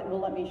prop that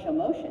will let me show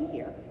motion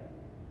here.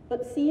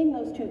 But seeing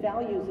those two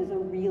values is a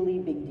really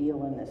big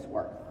deal in this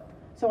work.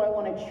 So I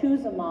want to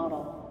choose a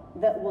model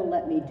that will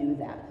let me do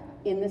that.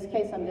 In this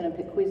case, I'm going to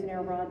pick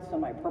Cuisenaire rods, so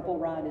my purple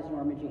rod is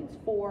Norma Jean's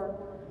 4,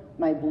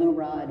 my blue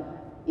rod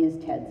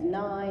is Ted's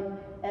 9,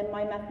 and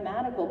my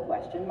mathematical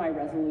question, my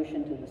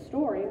resolution to the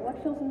story,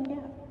 what fills in the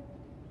gap?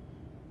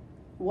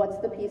 What's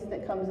the piece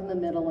that comes in the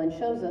middle and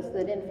shows us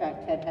that, in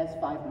fact, Ted has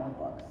 5 more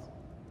books?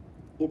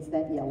 It's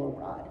that yellow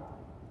rod.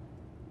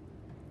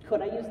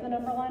 Could I use the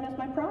number line as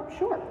my prop?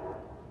 Sure.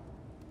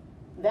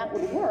 That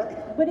would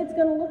work, but it's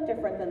going to look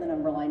different than the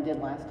number line did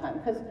last time,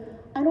 because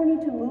I don't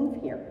need to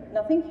move here.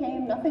 Nothing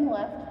came, nothing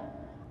left.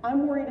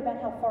 I'm worried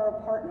about how far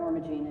apart Norma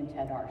Jean and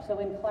Ted are. So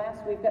in class,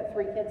 we've got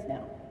 3 kids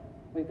now.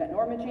 We've got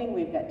Norma Jean,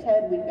 we've got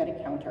Ted, we've got a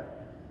counter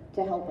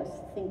to help us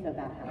think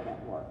about how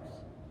that works.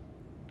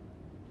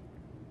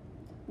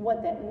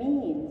 What that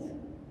means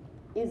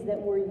is that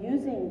we're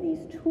using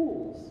these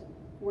tools,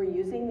 we're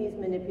using these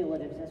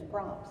manipulatives as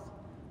props.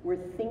 We're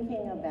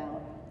thinking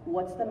about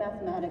what's the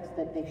mathematics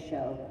that they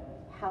show,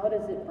 how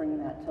does it bring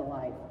that to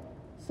life,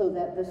 so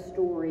that the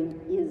story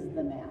is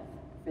the math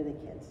for the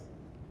kids.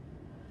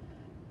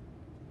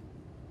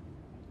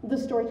 The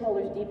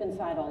storyteller's deep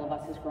inside all of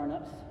us as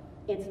grown-ups.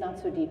 It's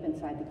not so deep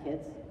inside the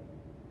kids.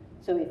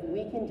 So if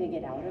we can dig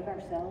it out of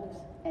ourselves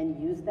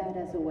and use that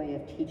as a way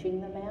of teaching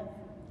the math,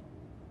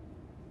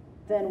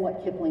 then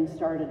what Kipling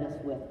started us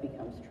with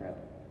becomes true.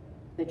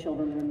 The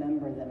children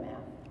remember the math,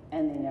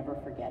 and they never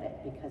forget it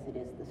because it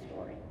is the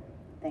story.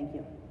 Thank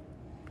you.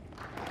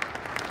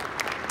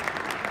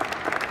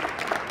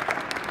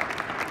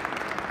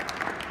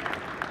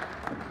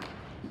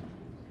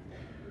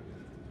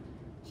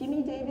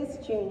 Jimmie Davis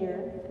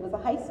Jr. was a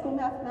high school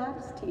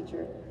mathematics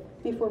teacher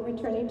before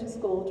returning to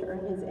school to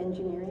earn his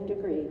engineering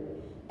degree,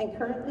 and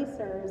currently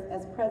serves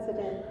as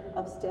president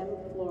of STEM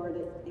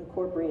Florida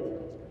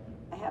Incorporated.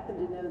 I happen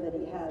to know that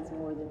he has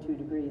more than 2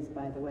 degrees,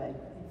 by the way.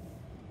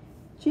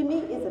 Jimmie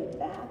is a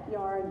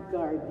backyard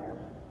gardener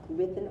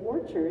with an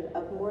orchard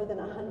of more than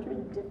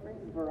 100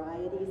 different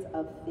varieties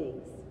of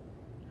figs.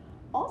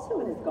 Also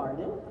in his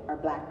garden are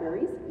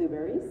blackberries,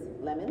 blueberries,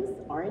 lemons,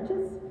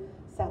 oranges,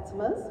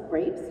 satsumas,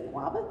 grapes,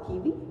 guava,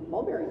 kiwi,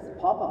 mulberries,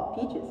 pawpaw,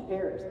 peaches,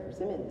 pears,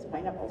 persimmons,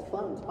 pineapples,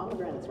 plums,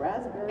 pomegranates,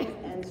 raspberries,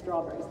 and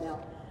strawberries.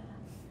 Now,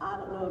 I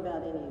don't know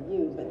about any of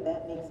you, but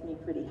that makes me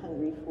pretty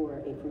hungry for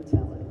a fruit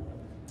salad.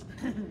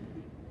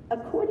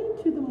 According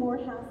to the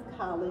Morehouse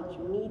College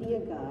Media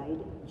Guide,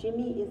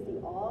 Jimmie is the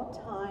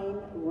all-time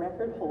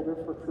record holder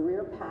for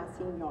career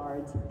passing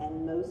yards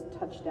and most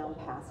touchdown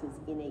passes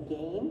in a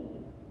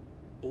game,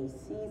 a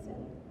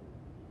season,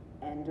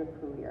 and a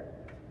career.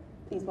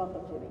 Please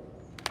welcome Jimmie.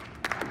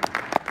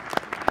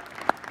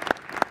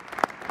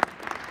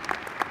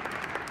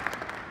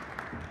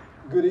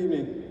 Good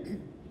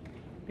evening.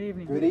 Good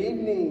evening. Good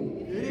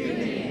evening. Good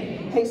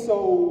evening. Hey,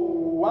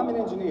 so I'm an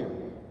engineer.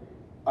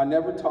 I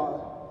never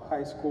taught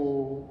high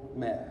school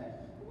math.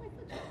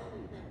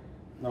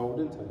 No,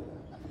 didn't tell you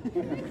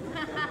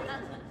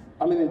that.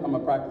 I'm a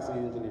practicing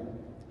engineer,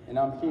 and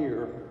I'm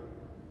here.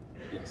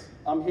 Yes,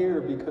 I'm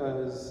here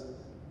because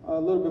a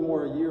little bit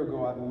more a year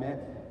ago I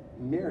met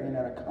Marian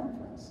at a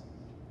conference.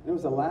 And it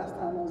was the last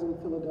time I was in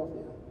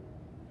Philadelphia,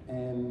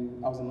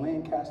 and I was in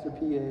Lancaster, PA,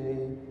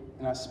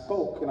 and I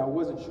spoke, and I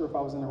wasn't sure if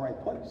I was in the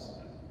right place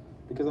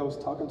because I was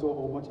talking to a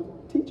whole bunch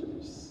of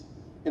teachers,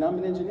 and I'm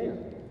an engineer.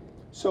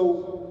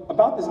 So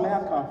about this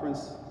math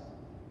conference,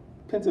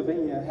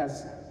 Pennsylvania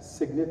has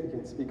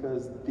significance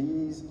because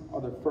these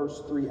are the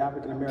first 3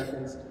 African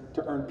Americans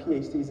to earn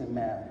PhDs in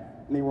math,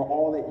 and they were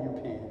all at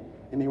UPenn,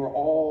 and they were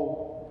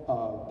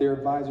all, their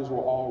advisors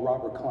were all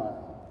Robert Klein.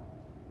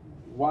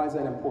 Why is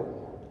that important?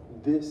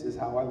 This is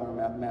how I learned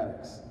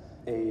mathematics.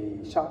 A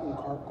shopping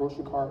cart,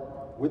 grocery cart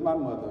with my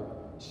mother.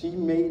 She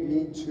made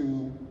me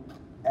to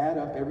add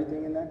up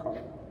everything in that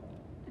cart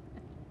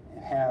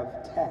and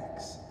have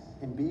tax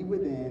and be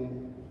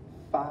within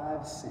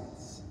 5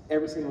 cents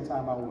every single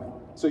time I went.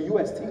 So you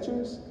as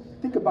teachers,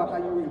 think about how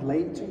you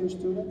relate to your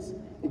students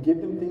and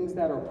give them things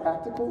that are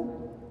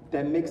practical,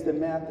 that makes the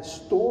math a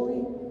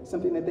story,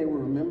 something that they will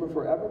remember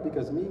forever,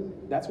 because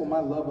that's when my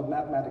love of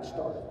mathematics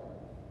started.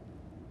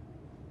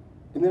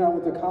 And then I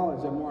went to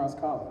college at Morehouse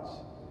College,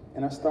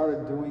 and I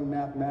started doing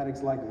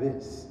mathematics like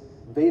this.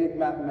 Vedic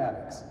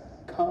mathematics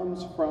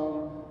comes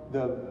from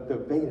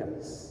the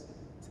Vedas.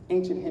 It's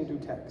ancient Hindu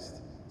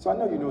text. So I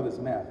know you know this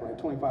math, right?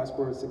 25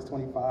 squared,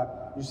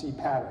 625. You see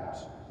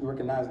patterns. You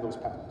recognize those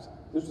patterns.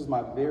 This was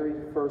my very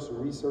first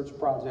research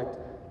project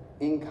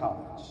in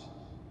college,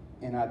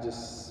 and I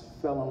just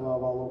fell in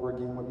love all over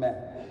again with math.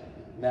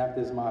 Math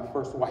is my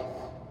first wife.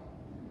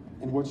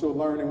 And what you'll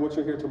learn and what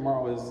you'll hear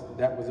tomorrow is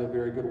that was a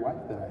very good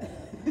wife that I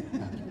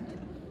had.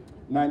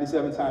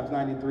 97 times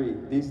 93.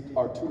 These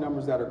are two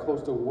numbers that are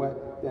close to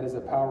what that is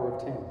a power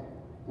of 10.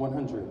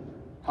 100.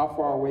 How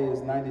far away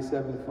is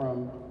 97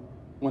 from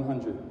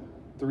 100?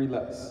 3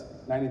 less.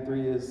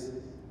 93 is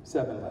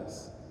 7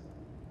 less.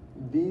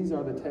 These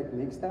are the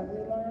techniques that we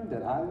learned,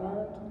 that I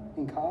learned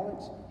in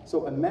college.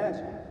 So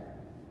imagine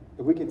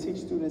if we can teach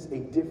students a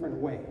different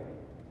way.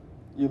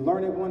 You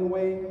learn it one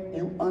way,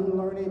 you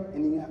unlearn it,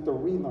 and then you have to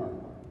relearn.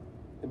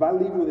 If I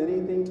leave with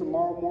anything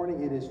tomorrow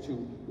morning, it is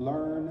to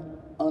learn,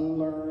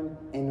 unlearn,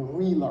 and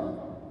relearn.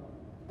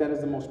 That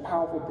is the most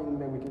powerful thing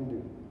that we can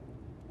do.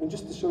 And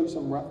just to show you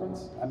some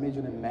reference, I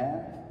majored in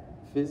math,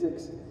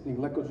 physics, and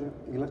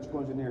electrical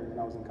engineering when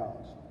I was in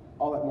college,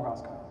 all at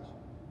Morehouse College.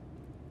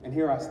 And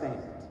here I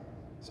stand.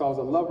 So I was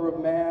a lover of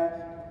math,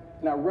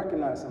 and I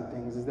recognized some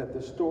things, is that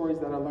the stories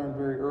that I learned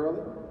very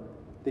early,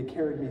 they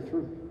carried me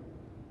through.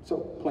 So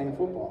playing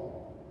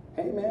football.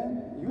 Hey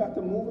man, you have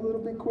to move a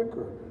little bit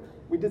quicker.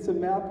 We did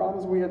some math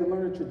problems where we had to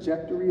learn the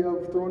trajectory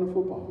of throwing the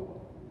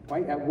football,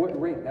 right? At what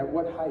rate, at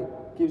what height,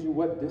 gives you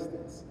what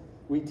distance.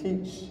 We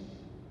teach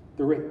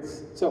the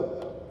rates.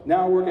 So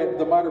now I work at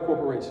the Miter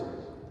Corporation.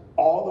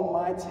 All of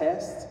my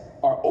tests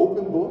are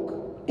open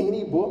book,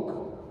 any book.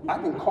 I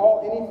can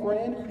call any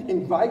friend,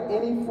 invite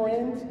any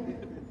friend.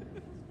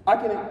 I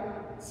can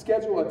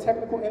schedule a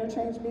technical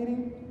interchange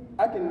meeting.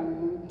 I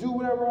can do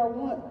whatever I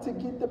want to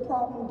get the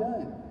problem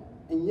done.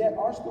 And yet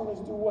our students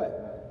do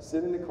what?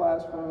 Sit in the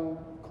classroom,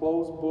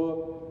 closed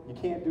book. You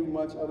can't do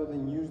much other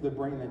than use the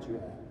brain that you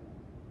have.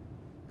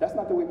 That's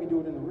not the way we do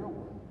it in the real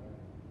world.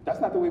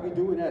 That's not the way we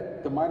do it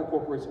at the Miter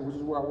Corporation, which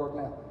is where I work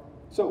now.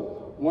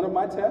 So one of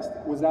my tests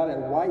was out at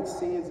White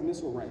Sands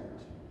Missile Range.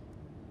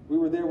 We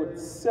were there with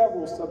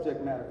several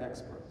subject matter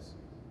experts.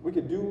 We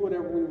could do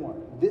whatever we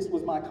want. This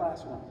was my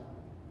classroom.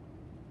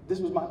 This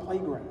was my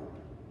playground.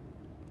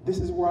 This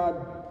is where I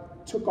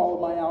took all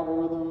of my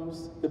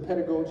algorithms, the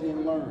pedagogy,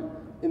 and learned.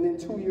 And then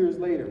 2 years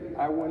later,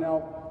 I went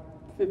out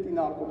 50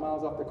 nautical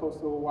miles off the coast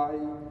of Hawaii,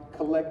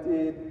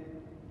 collected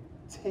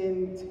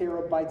 10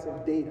 terabytes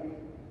of data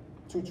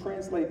to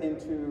translate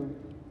into,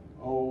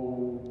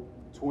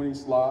 20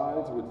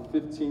 slides with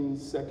 15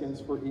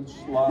 seconds for each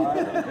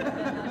slide.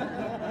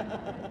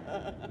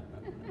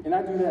 And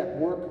I do that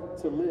work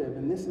to live,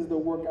 and this is the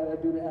work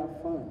I do to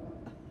have fun.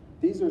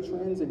 These are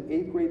trends in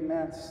 8th grade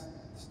math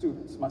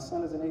students. My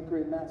son is an 8th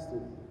grade math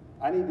student.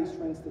 I need these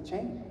trends to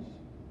change.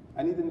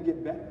 I need them to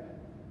get better.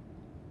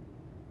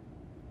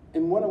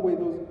 And one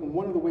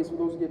of the ways for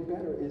those to get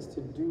better is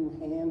to do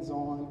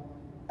hands-on,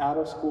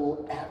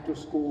 out-of-school,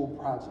 after-school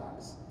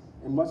projects.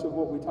 And much of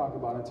what we talk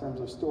about in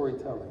terms of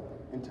storytelling,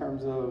 in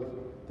terms of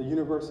the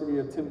University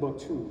of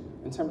Timbuktu,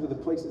 in terms of the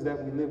places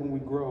that we live and we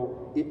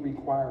grow, it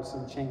requires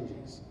some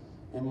changes.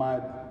 And my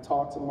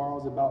talk tomorrow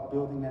is about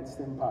building that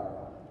empire.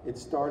 It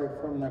started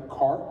from the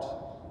cart,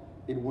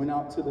 it went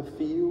out to the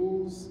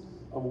fields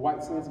of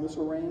White Sands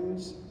Missile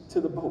Range, to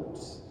the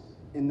boats.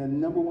 And the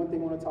number one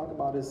thing I want to talk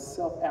about is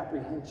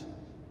self-apprehension.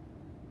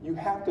 You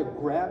have to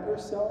grab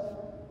yourself,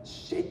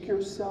 shake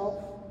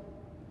yourself,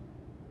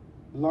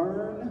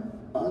 learn,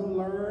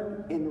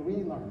 unlearn, and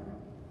relearn.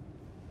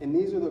 And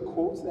these are the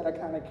quotes that I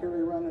kind of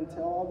carry around and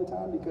tell all the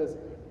time, because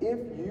if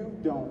you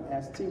don't,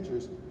 as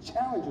teachers,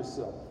 challenge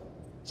yourself,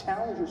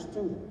 challenge your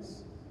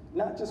students,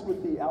 not just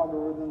with the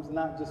algorithms,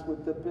 not just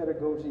with the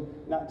pedagogy,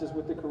 not just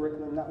with the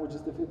curriculum, not with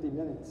just the 50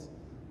 minutes,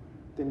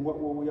 then what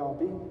will we all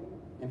be?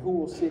 And who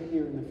will sit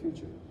here in the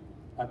future?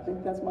 I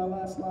think that's my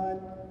last slide.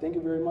 Thank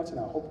you very much, and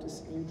I hope to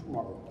see you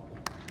tomorrow.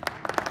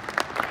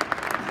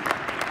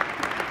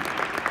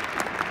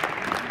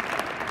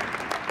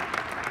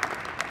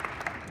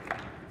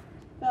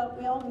 Well,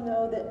 we all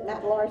know that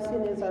Matt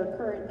Larson is our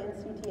current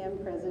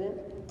NCTM president.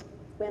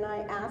 When I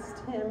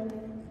asked him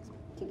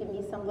to give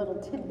me some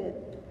little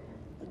tidbit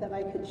that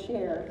I could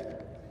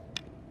share,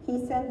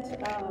 he sent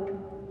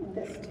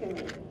this to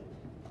me.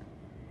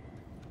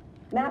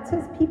 Matt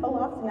says people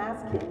often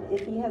ask him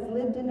if he has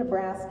lived in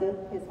Nebraska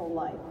his whole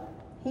life.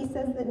 He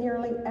says that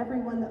nearly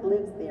everyone that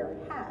lives there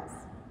has.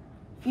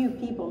 Few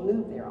people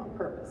move there on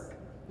purpose.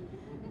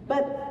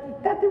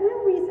 But that the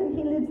real reason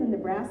he lives in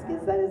Nebraska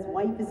is that his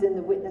wife is in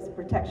the witness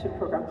protection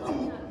program.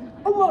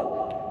 Oh,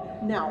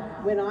 look! Now,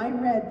 when I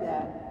read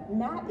that,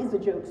 Matt is a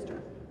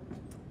jokester.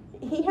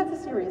 He has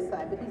a serious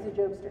side, but he's a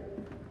jokester.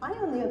 I,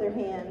 on the other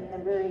hand,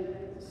 am very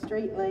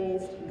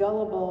straight-laced,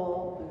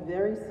 gullible,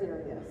 very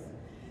serious.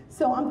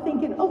 So I'm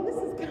thinking, oh, this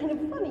is kind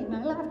of funny. And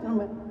I laughed and I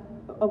went,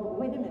 oh,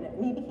 wait a minute.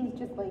 Maybe he's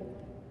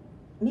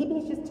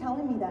just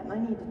telling me that and I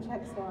need to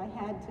check. So I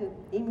had to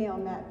email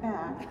Matt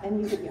back. And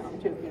he said, yeah, I'm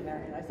joking,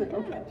 Marian. I said,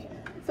 okay.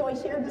 So I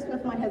shared this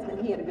with my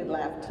husband. He had a good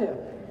laugh too.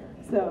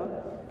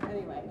 So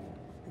anyway,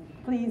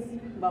 please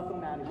welcome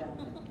Matt again.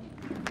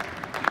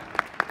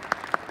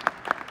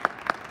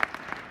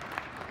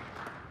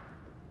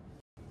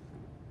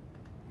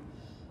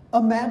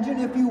 Imagine,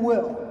 if you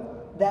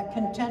will, that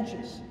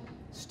contentious,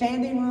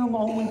 standing room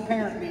only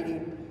parent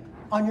meeting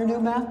on your new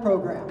math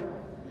program.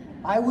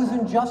 I was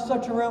in just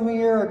such a room a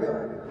year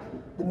ago.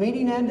 The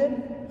meeting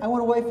ended, I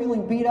went away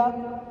feeling beat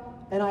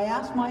up, and I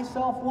asked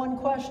myself one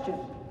question: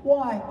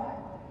 why?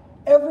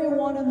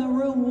 Everyone in the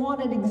room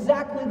wanted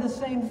exactly the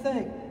same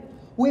thing.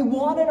 We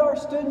wanted our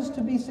students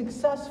to be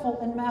successful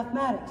in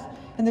mathematics,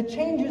 and the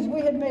changes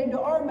we had made to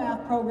our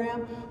math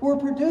program were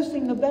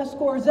producing the best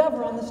scores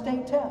ever on the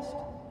state test.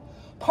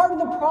 Part of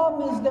the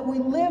problem is that we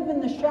live in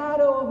the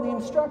shadow of the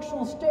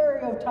instructional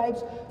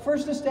stereotypes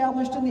first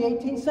established in the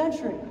 18th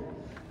century.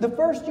 The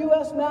first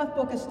U.S. math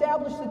book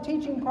established the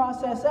teaching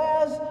process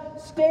as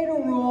state a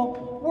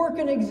rule, work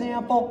an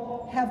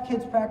example, have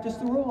kids practice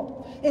the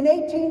rule. In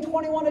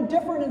 1821, a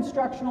different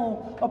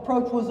instructional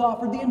approach was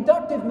offered. The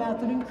inductive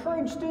method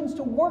encouraged students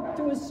to work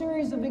through a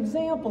series of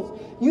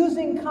examples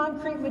using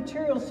concrete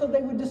materials so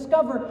they would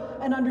discover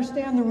and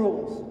understand the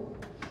rules.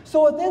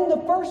 So within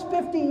the first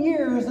 50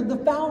 years of the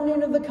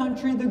founding of the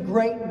country, the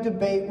great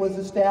debate was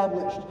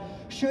established.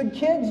 Should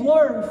kids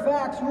learn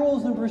facts,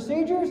 rules, and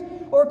procedures,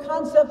 or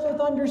concepts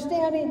with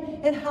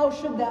understanding, and how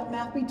should that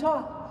math be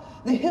taught?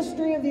 The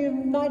history of the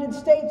United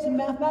States in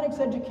mathematics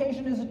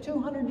education is a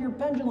 200-year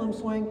pendulum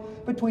swing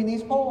between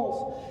these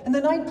poles. In the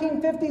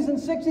 1950s and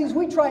 60s,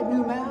 we tried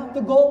new math.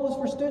 The goal was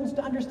for students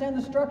to understand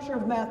the structure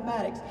of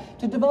mathematics,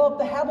 to develop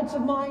the habits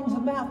of minds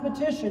of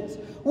mathematicians.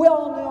 We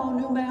all know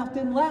new math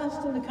didn't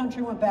last, and the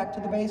country went back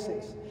to the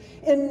basics.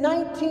 In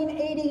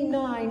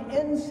 1989,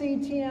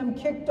 NCTM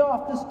kicked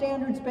off the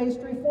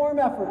standards-based reform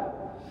effort.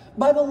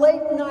 By the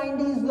late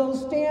 90s,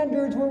 those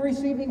standards were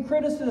receiving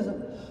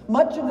criticism.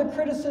 Much of the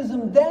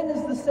criticism then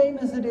is the same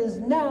as it is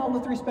now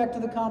with respect to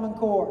the Common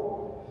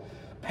Core.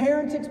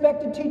 Parents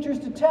expected teachers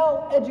to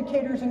tell,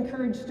 educators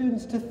encouraged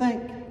students to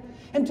think.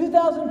 In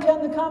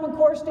 2010, the Common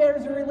Core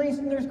standards are released,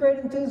 and there's great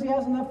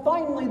enthusiasm that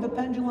finally the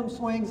pendulum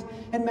swings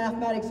and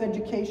mathematics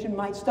education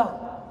might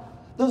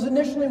stop. Those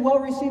initially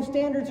well-received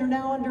standards are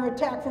now under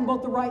attack from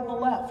both the right and the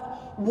left.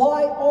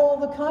 Why all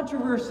the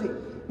controversy?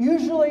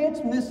 Usually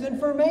it's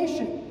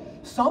misinformation.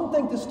 Some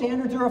think the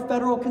standards are a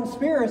federal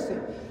conspiracy.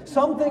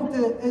 Some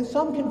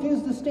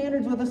confuse the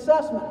standards with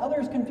assessment.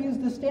 Others confuse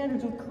the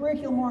standards with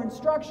curriculum or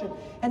instruction.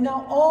 And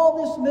now all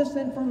this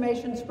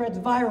misinformation spreads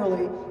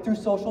virally through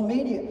social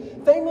media.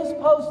 Famous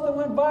posts that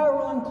went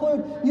viral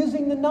include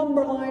using the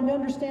number line to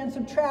understand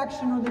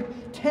subtraction or the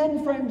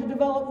 10 frame to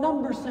develop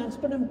number sense.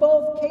 But in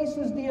both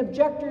cases, the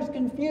objectors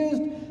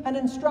confused an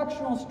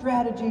instructional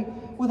strategy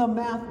with a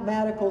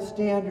mathematical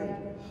standard.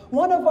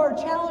 One of our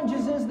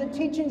challenges is that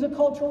teaching is a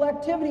cultural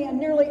activity, and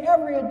nearly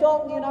every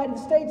adult in the United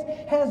States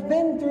has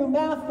been through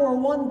math for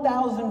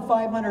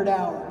 1,500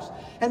 hours.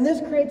 And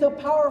this creates a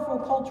powerful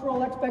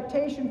cultural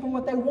expectation for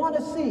what they want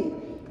to see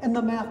in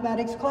the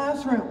mathematics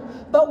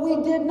classroom. But we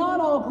did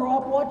not all grow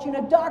up watching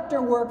a doctor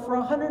work for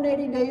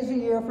 180 days a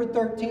year for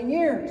 13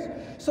 years.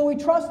 So we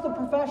trust the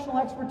professional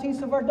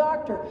expertise of our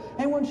doctor.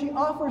 And when she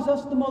offers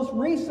us the most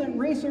recent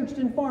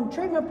research-informed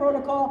treatment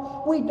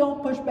protocol, we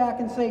don't push back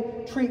and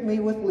say, treat me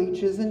with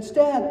leeches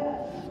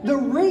instead. The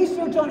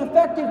research on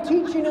effective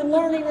teaching and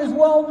learning is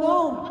well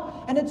known.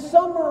 And it's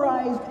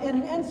summarized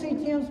in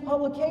NCTM's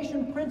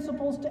publication,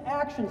 Principles to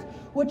Actions,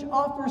 which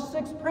offers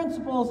 6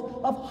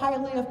 principles of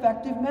highly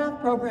effective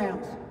math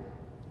programs.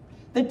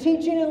 The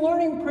teaching and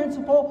learning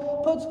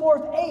principle puts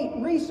forth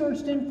 8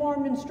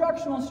 research-informed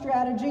instructional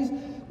strategies,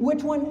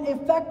 which when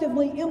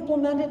effectively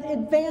implemented,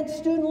 advance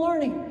student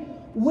learning.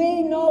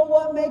 We know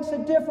what makes a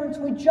difference,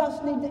 we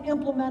just need to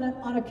implement it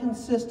on a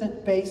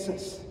consistent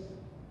basis.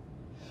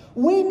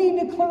 We need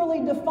to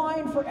clearly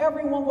define for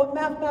everyone what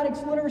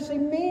mathematics literacy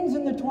means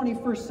in the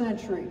 21st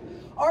century.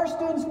 Our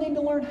students need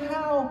to learn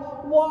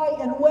how, why,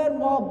 and when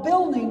while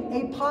building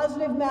a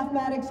positive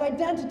mathematics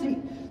identity.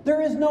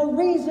 There is no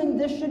reason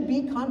this should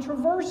be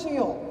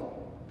controversial.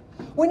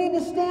 We need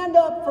to stand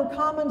up for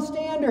common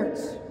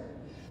standards.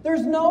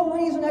 There's no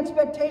reason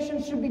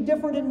expectations should be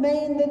different in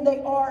Maine than they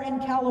are in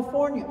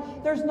California.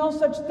 There's no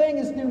such thing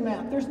as new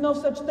math. There's no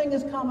such thing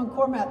as Common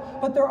Core math.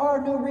 But there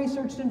are new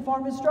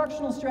research-informed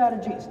instructional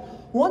strategies.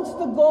 Once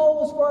the goal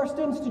was for our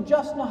students to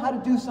just know how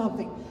to do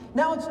something.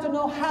 Now it's to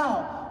know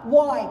how,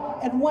 why,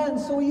 and when.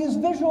 So we use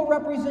visual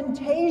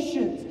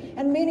representations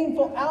and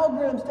meaningful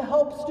algorithms to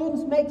help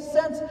students make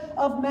sense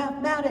of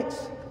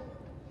mathematics.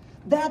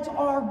 That's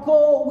our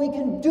goal. We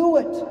can do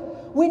it.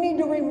 We need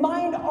to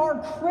remind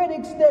our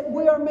critics that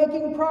we are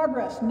making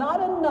progress.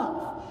 Not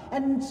enough,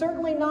 and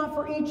certainly not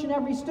for each and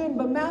every student,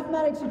 but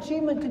mathematics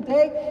achievement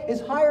today is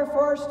higher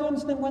for our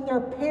students than when their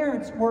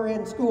parents were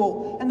in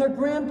school and their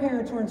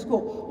grandparents were in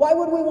school. Why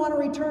would we want to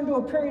return to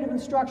a period of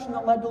instruction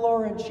that led to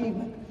lower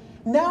achievement?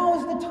 Now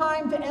is the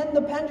time to end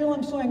the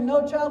pendulum swing.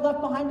 No child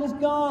left behind is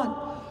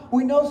gone.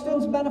 We know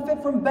students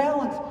benefit from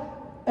balance.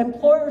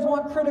 Employers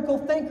want critical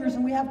thinkers,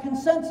 and we have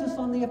consensus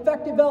on the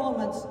effective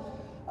elements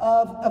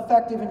of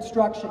effective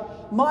instruction.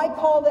 My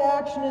call to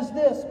action is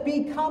this: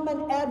 become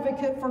an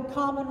advocate for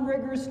common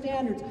rigorous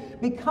standards.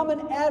 Become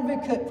an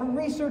advocate for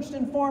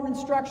research-informed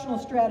instructional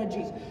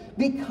strategies.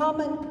 Become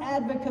an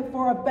advocate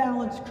for a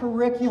balanced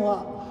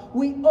curriculum.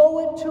 We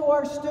owe it to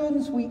our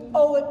students, we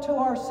owe it to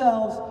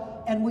ourselves,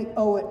 and we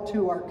owe it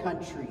to our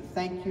country.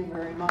 Thank you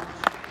very much.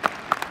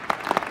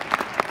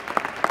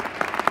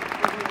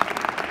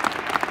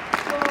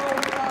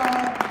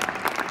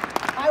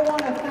 I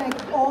want to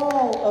thank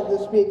all of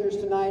the speakers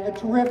tonight. A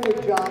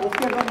terrific job. Let's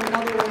give them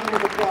another round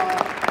of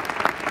applause.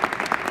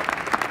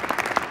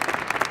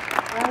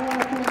 I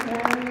want to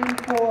thank Marian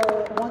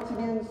for once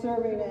again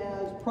serving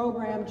as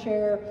program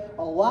chair.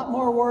 A lot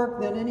more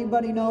work than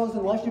anybody knows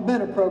unless you've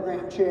been a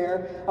program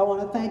chair. I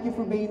want to thank you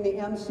for being the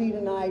MC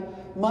tonight.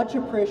 Much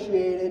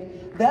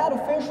appreciated. That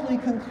officially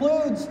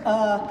concludes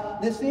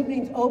this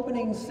evening's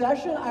opening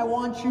session. I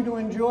want you to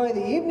enjoy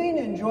the evening,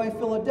 enjoy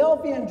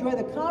Philadelphia, enjoy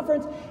the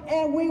conference,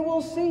 and we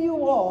will see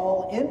you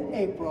all in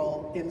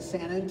April in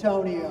San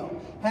Antonio.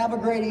 Have a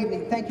great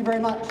evening. Thank you very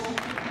much.